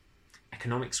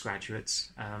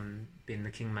graduates being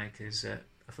the kingmakers at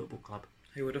a football club.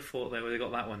 Who would have thought they would have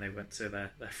got that when they went to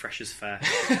their freshers' fair?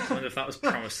 I wonder if that was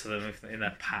promised to them in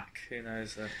their pack. Who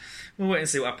knows? We'll wait and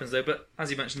see what happens though. But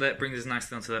as you mentioned there, it brings us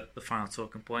nicely onto the final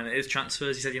talking point. It is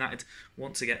transfers. You said United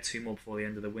want to get 2 more before the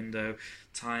end of the window.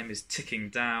 Time is ticking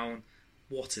down.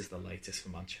 What is the latest for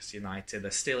Manchester United?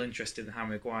 They're still interested in Harry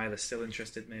Maguire. They're still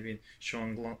interested maybe in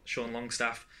Sean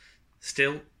Longstaff.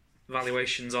 Still,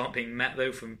 valuations aren't being met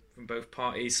though from both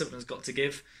parties. Something's got to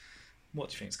give. What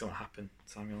do you think is going to happen,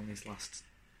 Samuel, in these last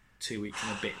 2 weeks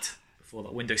and a bit before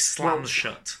that window slams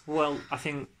shut? Well, I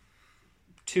think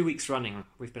 2 weeks running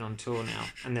we've been on tour now,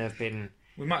 and there have been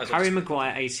Harry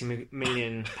Maguire, £80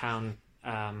 million.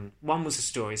 One was a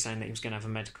story saying that he was going to have a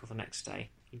medical the next day.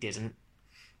 He didn't.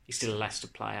 He's still a Leicester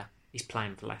player. He's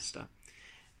playing for Leicester.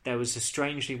 There was a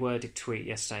strangely worded tweet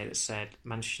yesterday that said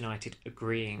Manchester United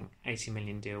agreeing £80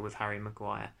 million deal with Harry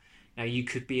Maguire. Now, you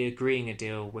could be agreeing a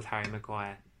deal with Harry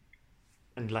Maguire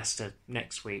and Leicester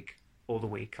next week or the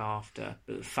week after,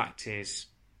 but the fact is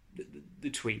the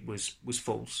tweet was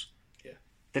false. Yeah.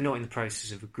 They're not in the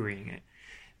process of agreeing it.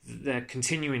 They're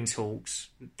continuing talks.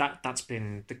 That's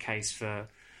been the case for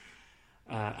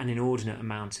an inordinate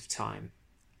amount of time.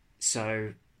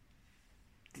 So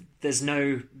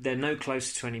they're no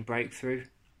closer to any breakthrough.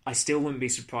 I still wouldn't be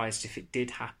surprised if it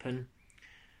did happen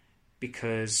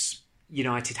because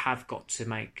United have got to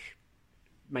make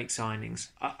signings.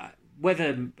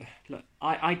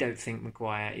 I don't think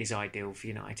Maguire is ideal for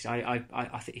United.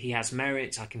 I think he has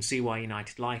merits. I can see why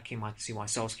United like him. I can see why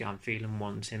Solskjaer and Phelan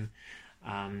want him.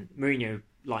 Mourinho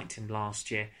liked him last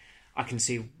year. I can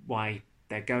see why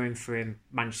they're going for him.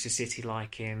 Manchester City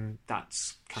like him.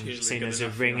 That's kind of seen as a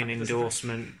ringing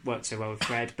endorsement. Worked so well with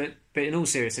Fred. But in all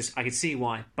seriousness, I can see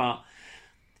why. But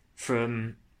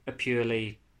from a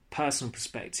purely personal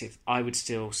perspective, I would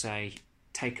still say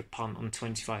take a punt on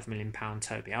 £25 million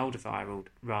Toby Alderweireld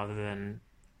rather than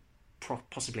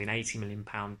possibly an £80 million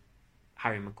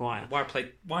Harry Maguire. Why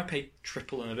pay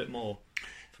triple and a bit more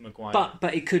for Maguire?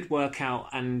 But it could work out,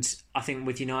 and I think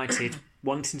with United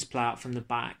wanting to play out from the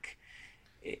back,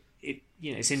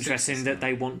 it's interesting that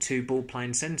they want 2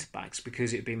 ball-playing centre-backs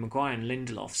because it'd be Maguire and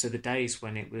Lindelof. So the days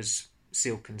when it was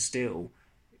silk and steel,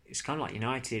 it's kind of like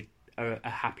United are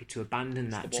happy to abandon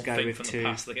that to go with 2. The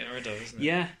past they're getting rid of, isn't it?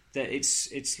 Yeah,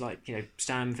 it's like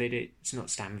Stan Vidic. It's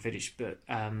not Stan Vidic, but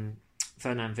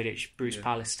Fernand Vidic, Bruce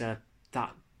Pallister.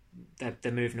 That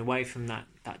they're moving away from that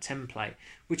template,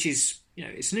 which is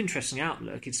it's an interesting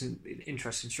outlook. It's an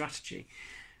interesting strategy.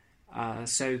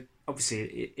 So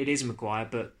obviously it is Maguire,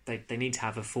 but they need to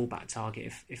have a fullback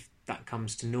target if that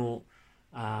comes to naught.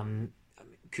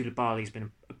 Koulibaly's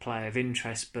been a player of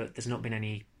interest, but there's not been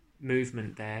any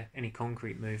movement there, any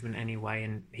concrete movement anyway,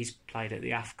 and he's played at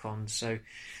the AFCON, so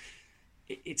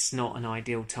it's not an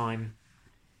ideal time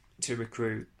to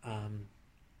recruit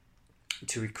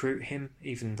him,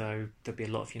 even though there'll be a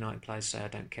lot of United players say I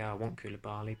don't care, I want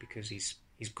Koulibaly because he's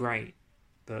He's great,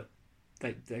 but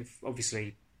they've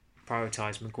obviously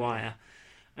prioritised Maguire.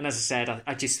 And as I said,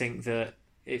 I just think that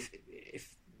if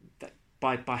that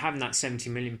by having that £70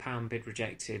 million bid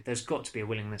rejected, there's got to be a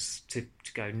willingness to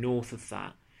go north of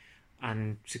that,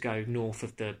 and to go north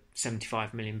of the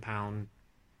 £75 million, kind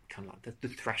of like the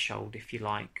threshold, if you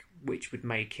like, which would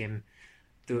make him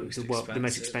the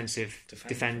most expensive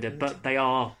defender. But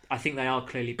I think they are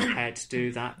clearly prepared to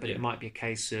do that. But it might be a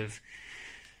case of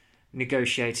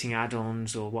negotiating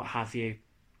add-ons or what have you.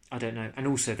 I don't know. And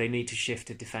also they need to shift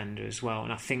a defender as well.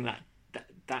 And I think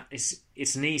that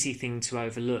it's an easy thing to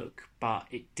overlook, but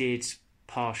it did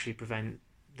partially prevent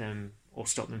them or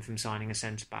stop them from signing a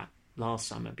centre-back last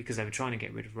summer, because they were trying to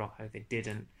get rid of Rojo. They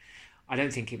didn't. I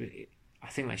don't think I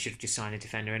think they should have just signed a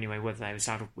defender anyway, whether they were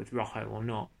saddled with Rojo or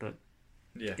not, but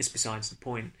it's besides the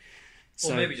point.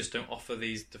 Or maybe just don't offer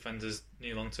these defenders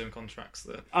new long-term contracts.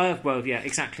 Well, yeah,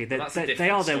 exactly. They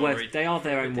are their worst. They are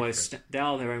their own worst. They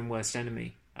are their own worst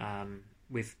enemy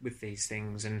with these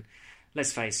things. And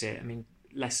let's face it. I mean,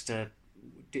 Leicester.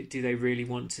 Do they really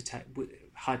want to take?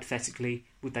 Hypothetically,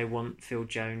 would they want Phil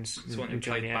Jones and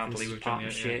Johnny Evans'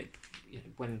 partnership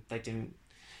when they didn't?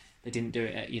 They didn't do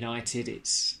it at United.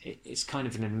 It's kind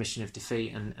of an admission of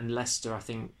defeat. And Leicester, I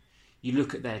think, you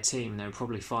look at their team, there are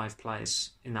probably 5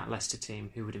 players in that Leicester team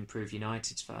who would improve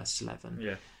United's first 11.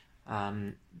 Yeah.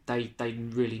 They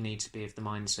really need to be of the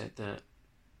mindset that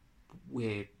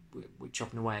we're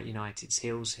chopping away at United's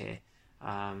heels here.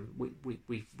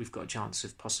 We've got a chance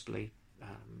of possibly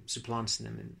supplanting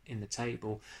them in the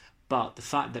table. But the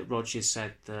fact that Rodgers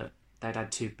said that they'd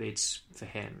had 2 bids for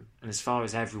him, and as far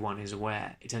as everyone is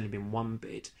aware, it's only been 1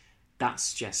 bid, that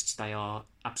suggests they are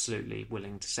absolutely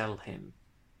willing to sell him.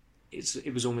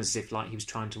 It was almost as if like he was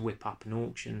trying to whip up an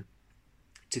auction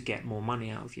to get more money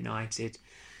out of United.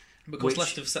 Because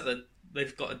Leicester have said that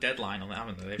they've got a deadline on it,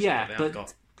 haven't they?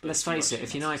 But let's face it,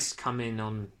 if United come in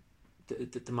on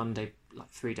the Monday, like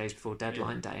 3 days before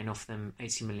deadline day, and offer them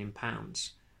 £80 million,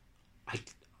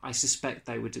 I suspect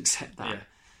they would accept that. Yeah.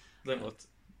 They will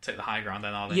take the high ground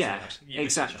then, are they? Yeah,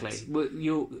 exactly.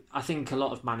 Well, I think a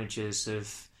lot of managers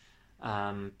have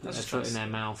put their foot in their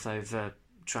mouth over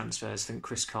transfers. I think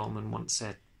Chris Coleman once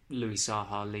said, Louis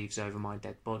Saha leaves over my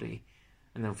dead body.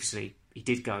 And obviously he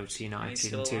did go to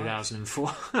United in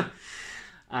 2004.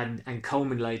 and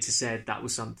Coleman later said that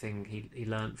was something he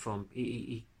learnt from.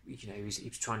 He was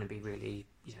trying to be really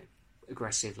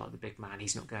aggressive like the big man.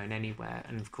 He's not going anywhere.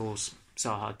 And of course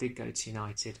Saha did go to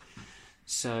United.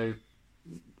 So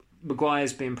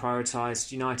Maguire's being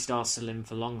prioritised. United are still in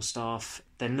for Longstaff.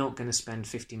 They're not going to spend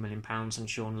 £50 million on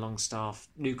Sean Longstaff.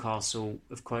 Newcastle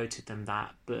have quoted them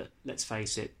that, but let's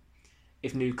face it,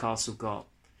 if Newcastle got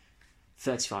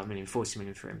 35 million, 40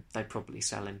 million for him, they'd probably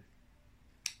sell him.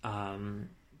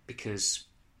 Because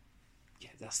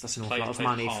that's an awful lot of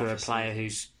money for a player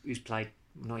who's played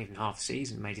not even half a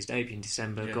season, made his debut in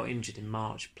December, got injured in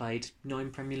March, played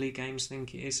 9 Premier League games, I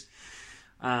think it is.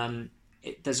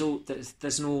 There's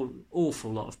an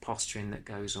awful lot of posturing that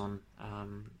goes on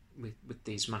with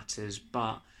these matters,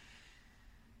 but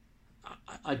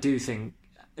I do think,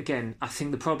 again, I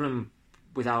think the problem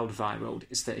with Alderweireld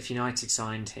is that if United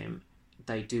signed him,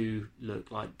 they do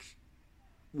look like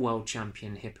world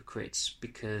champion hypocrites,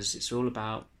 because it's all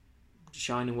about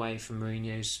shying away from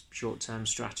Mourinho's short-term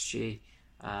strategy.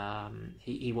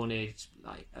 He wanted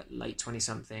like late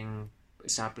 20-something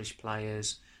established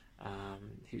players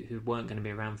who weren't going to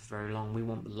be around for very long. We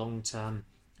want the long term,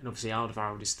 and obviously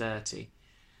Alderweireld is 30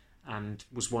 and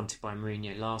was wanted by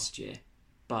Mourinho last year,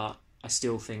 but I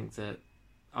still think that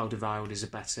Alderweireld is a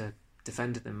better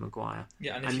defender than Maguire.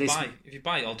 Yeah, and if you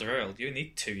buy Alderweireld, you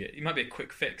need 2 years. It might be a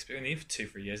quick fix, but you need for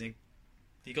 2-3 years. And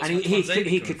you got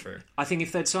he could. I think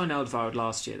if they'd signed Alderweireld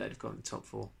last year, they'd have got in the top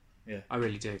 4. Yeah, I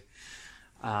really do.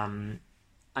 And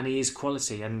he is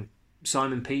quality. And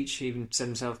Simon Peach even said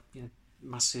himself,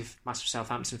 massive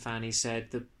Southampton fan. He said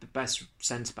the best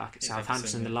centre back at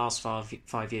Southampton in the last 5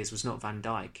 years was not Van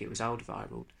Dijk, it was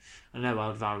Alderweireld. I know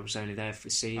Alderweireld was only there for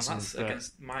a season. And that's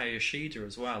against Maya Yoshida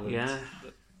as well.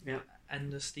 And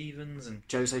Enda Stevens and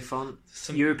Jose Font,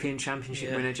 European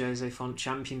Championship winner Jose Font,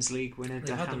 Champions League winner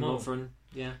Dejan Lovren.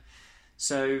 Yeah.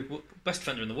 So best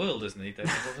defender in the world, isn't he? David?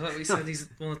 Was that what he said? He's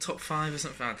one of the top 5 or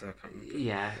something. I can't remember.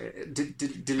 Yeah,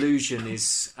 delusion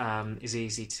is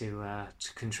easy to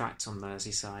contract on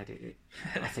Merseyside.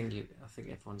 I think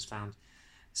everyone's found.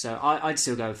 So I'd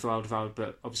still go for Alderweireld,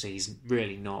 but obviously he's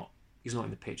really not. He's not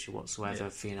in the picture whatsoever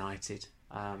for United,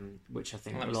 which I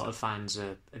think a lot of fans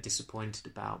are disappointed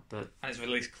about. But and his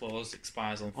release clause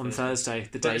expires on Thursday,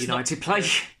 the day United play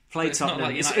play it's not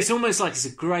Tottenham. like It's almost like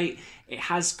it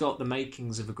has got the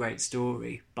makings of a great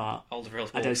story, but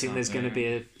I don't think there's going to be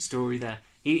a story there.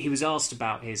 He was asked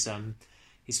about his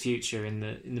future in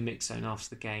the mix zone after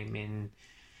the game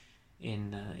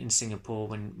in Singapore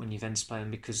when Juventus play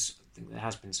them, because I think there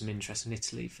has been some interest in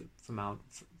Italy for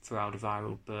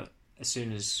Alderweireld, but as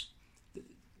soon as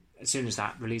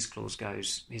that release clause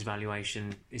goes, his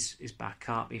valuation is back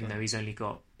up, even though he's only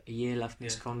got a year left in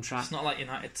his contract. It's not like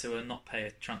United to not pay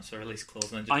a transfer release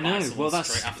clause and then just I know. buy someone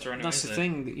straight after anyway. That's the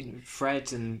thing.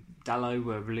 Fred and Dalot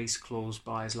were release clause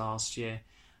buyers last year.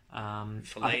 I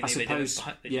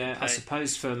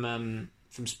suppose from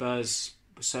Spurs,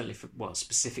 certainly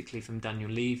specifically from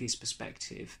Daniel Levy's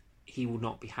perspective, he will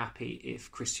not be happy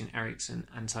if Christian Eriksen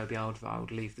and Toby Alderweireld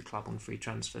leave the club on free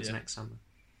transfers next summer.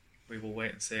 We will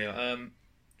wait and see.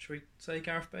 Should we say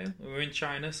Gareth Bale? We're in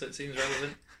China, so it seems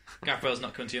relevant. Gareth Bale's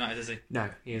not coming to United, is he? No,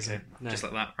 he isn't. Okay. No. Just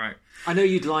like that, right? I know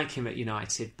you'd like him at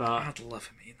United, but I'd love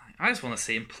him at United. I just want to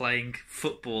see him playing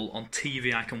football on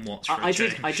TV I can watch. I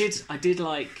did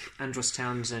like Andros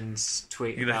Townsend's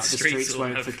tweet about the streets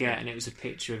won't forget, and it was a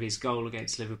picture of his goal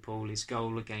against Liverpool, his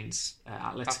goal against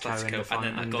Atletico in the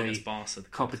final, and the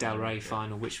Copa del Rey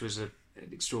final, which was an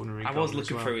extraordinary goal. I was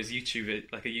looking through his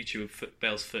YouTube, like a YouTube of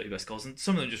Bale's 30 best goals, and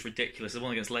some of them are just ridiculous. The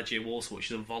one against Legia Warsaw,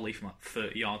 which is a volley from like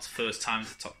 30 yards, first time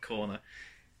to the top corner.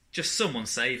 Just someone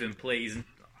save him, please.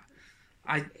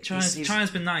 And China's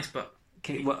been nice, but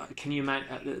can you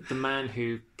imagine the man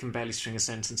who can barely string a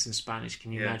sentence in Spanish?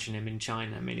 Can you imagine him in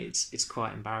China? I mean, it's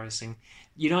quite embarrassing.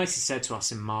 United said to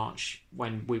us in March,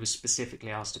 when we were specifically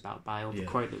asked about Bale, the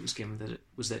quote that was given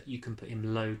was that you can put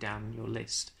him low down on your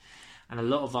list. And a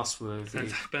lot of us were...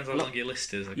 Depends how long your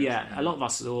list is, I guess. Yeah, a lot of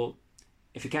us thought,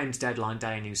 if it came to deadline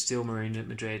day and he was still marooned at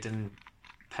Madrid and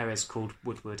Perez called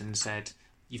Woodward and said,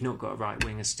 you've not got a right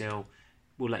winger still,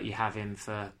 we'll let you have him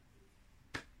for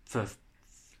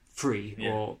free,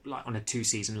 or like on a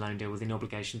 2-season loan deal with an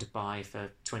obligation to buy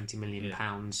for £20 million.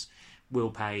 We'll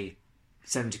pay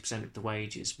 70% of the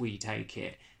wages, we take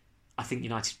it. I think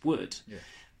United would. Yeah.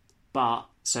 But,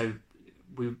 so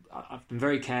I've been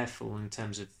very careful in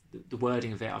terms of the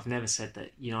wording of it. I've never said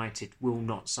that United will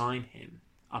not sign him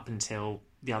up until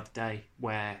the other day,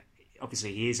 where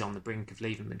obviously he is on the brink of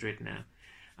leaving Madrid now,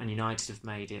 and United have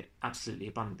made it absolutely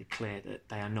abundantly clear that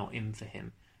they are not in for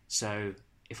him. So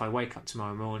if I wake up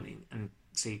tomorrow morning and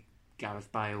see Gareth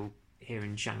Bale here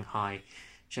in Shanghai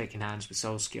shaking hands with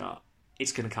Solskjaer,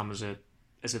 it's going to come as a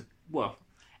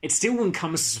it still wouldn't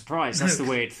come as a surprise. That's the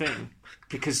weird thing,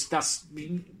 because that's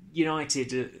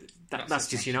United. That's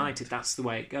just United. That's the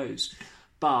way it goes.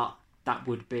 But that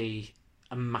would be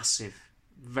a massive,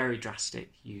 very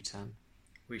drastic U-turn.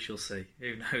 We shall see.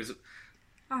 Who knows?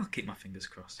 I'll keep my fingers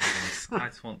crossed. I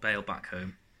just want Bale back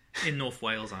home. In North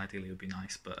Wales, ideally, would be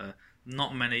nice, but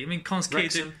not many. I mean, Connor's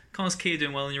Key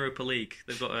doing well in Europa League.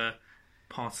 They've got a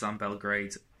Partizan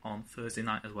Belgrade on Thursday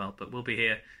night as well, but we'll be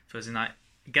here Thursday night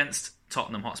against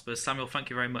Tottenham Hotspur. Samuel, thank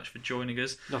you very much for joining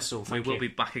us. That's all. We will be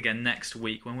back again next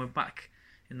week when we're back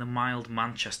in the mild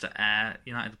Manchester air.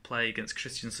 United play against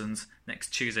Christiansons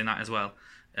next Tuesday night as well.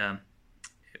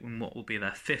 In what will be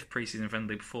their 5th pre-season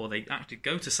friendly before they actually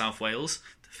go to South Wales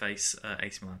to face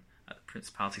AC Milan at the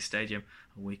Principality Stadium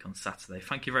a week on Saturday.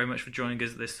 Thank you very much for joining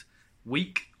us this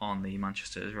week on the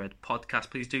Manchester is Red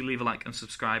podcast. Please do leave a like and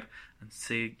subscribe, and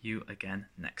see you again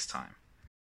next time.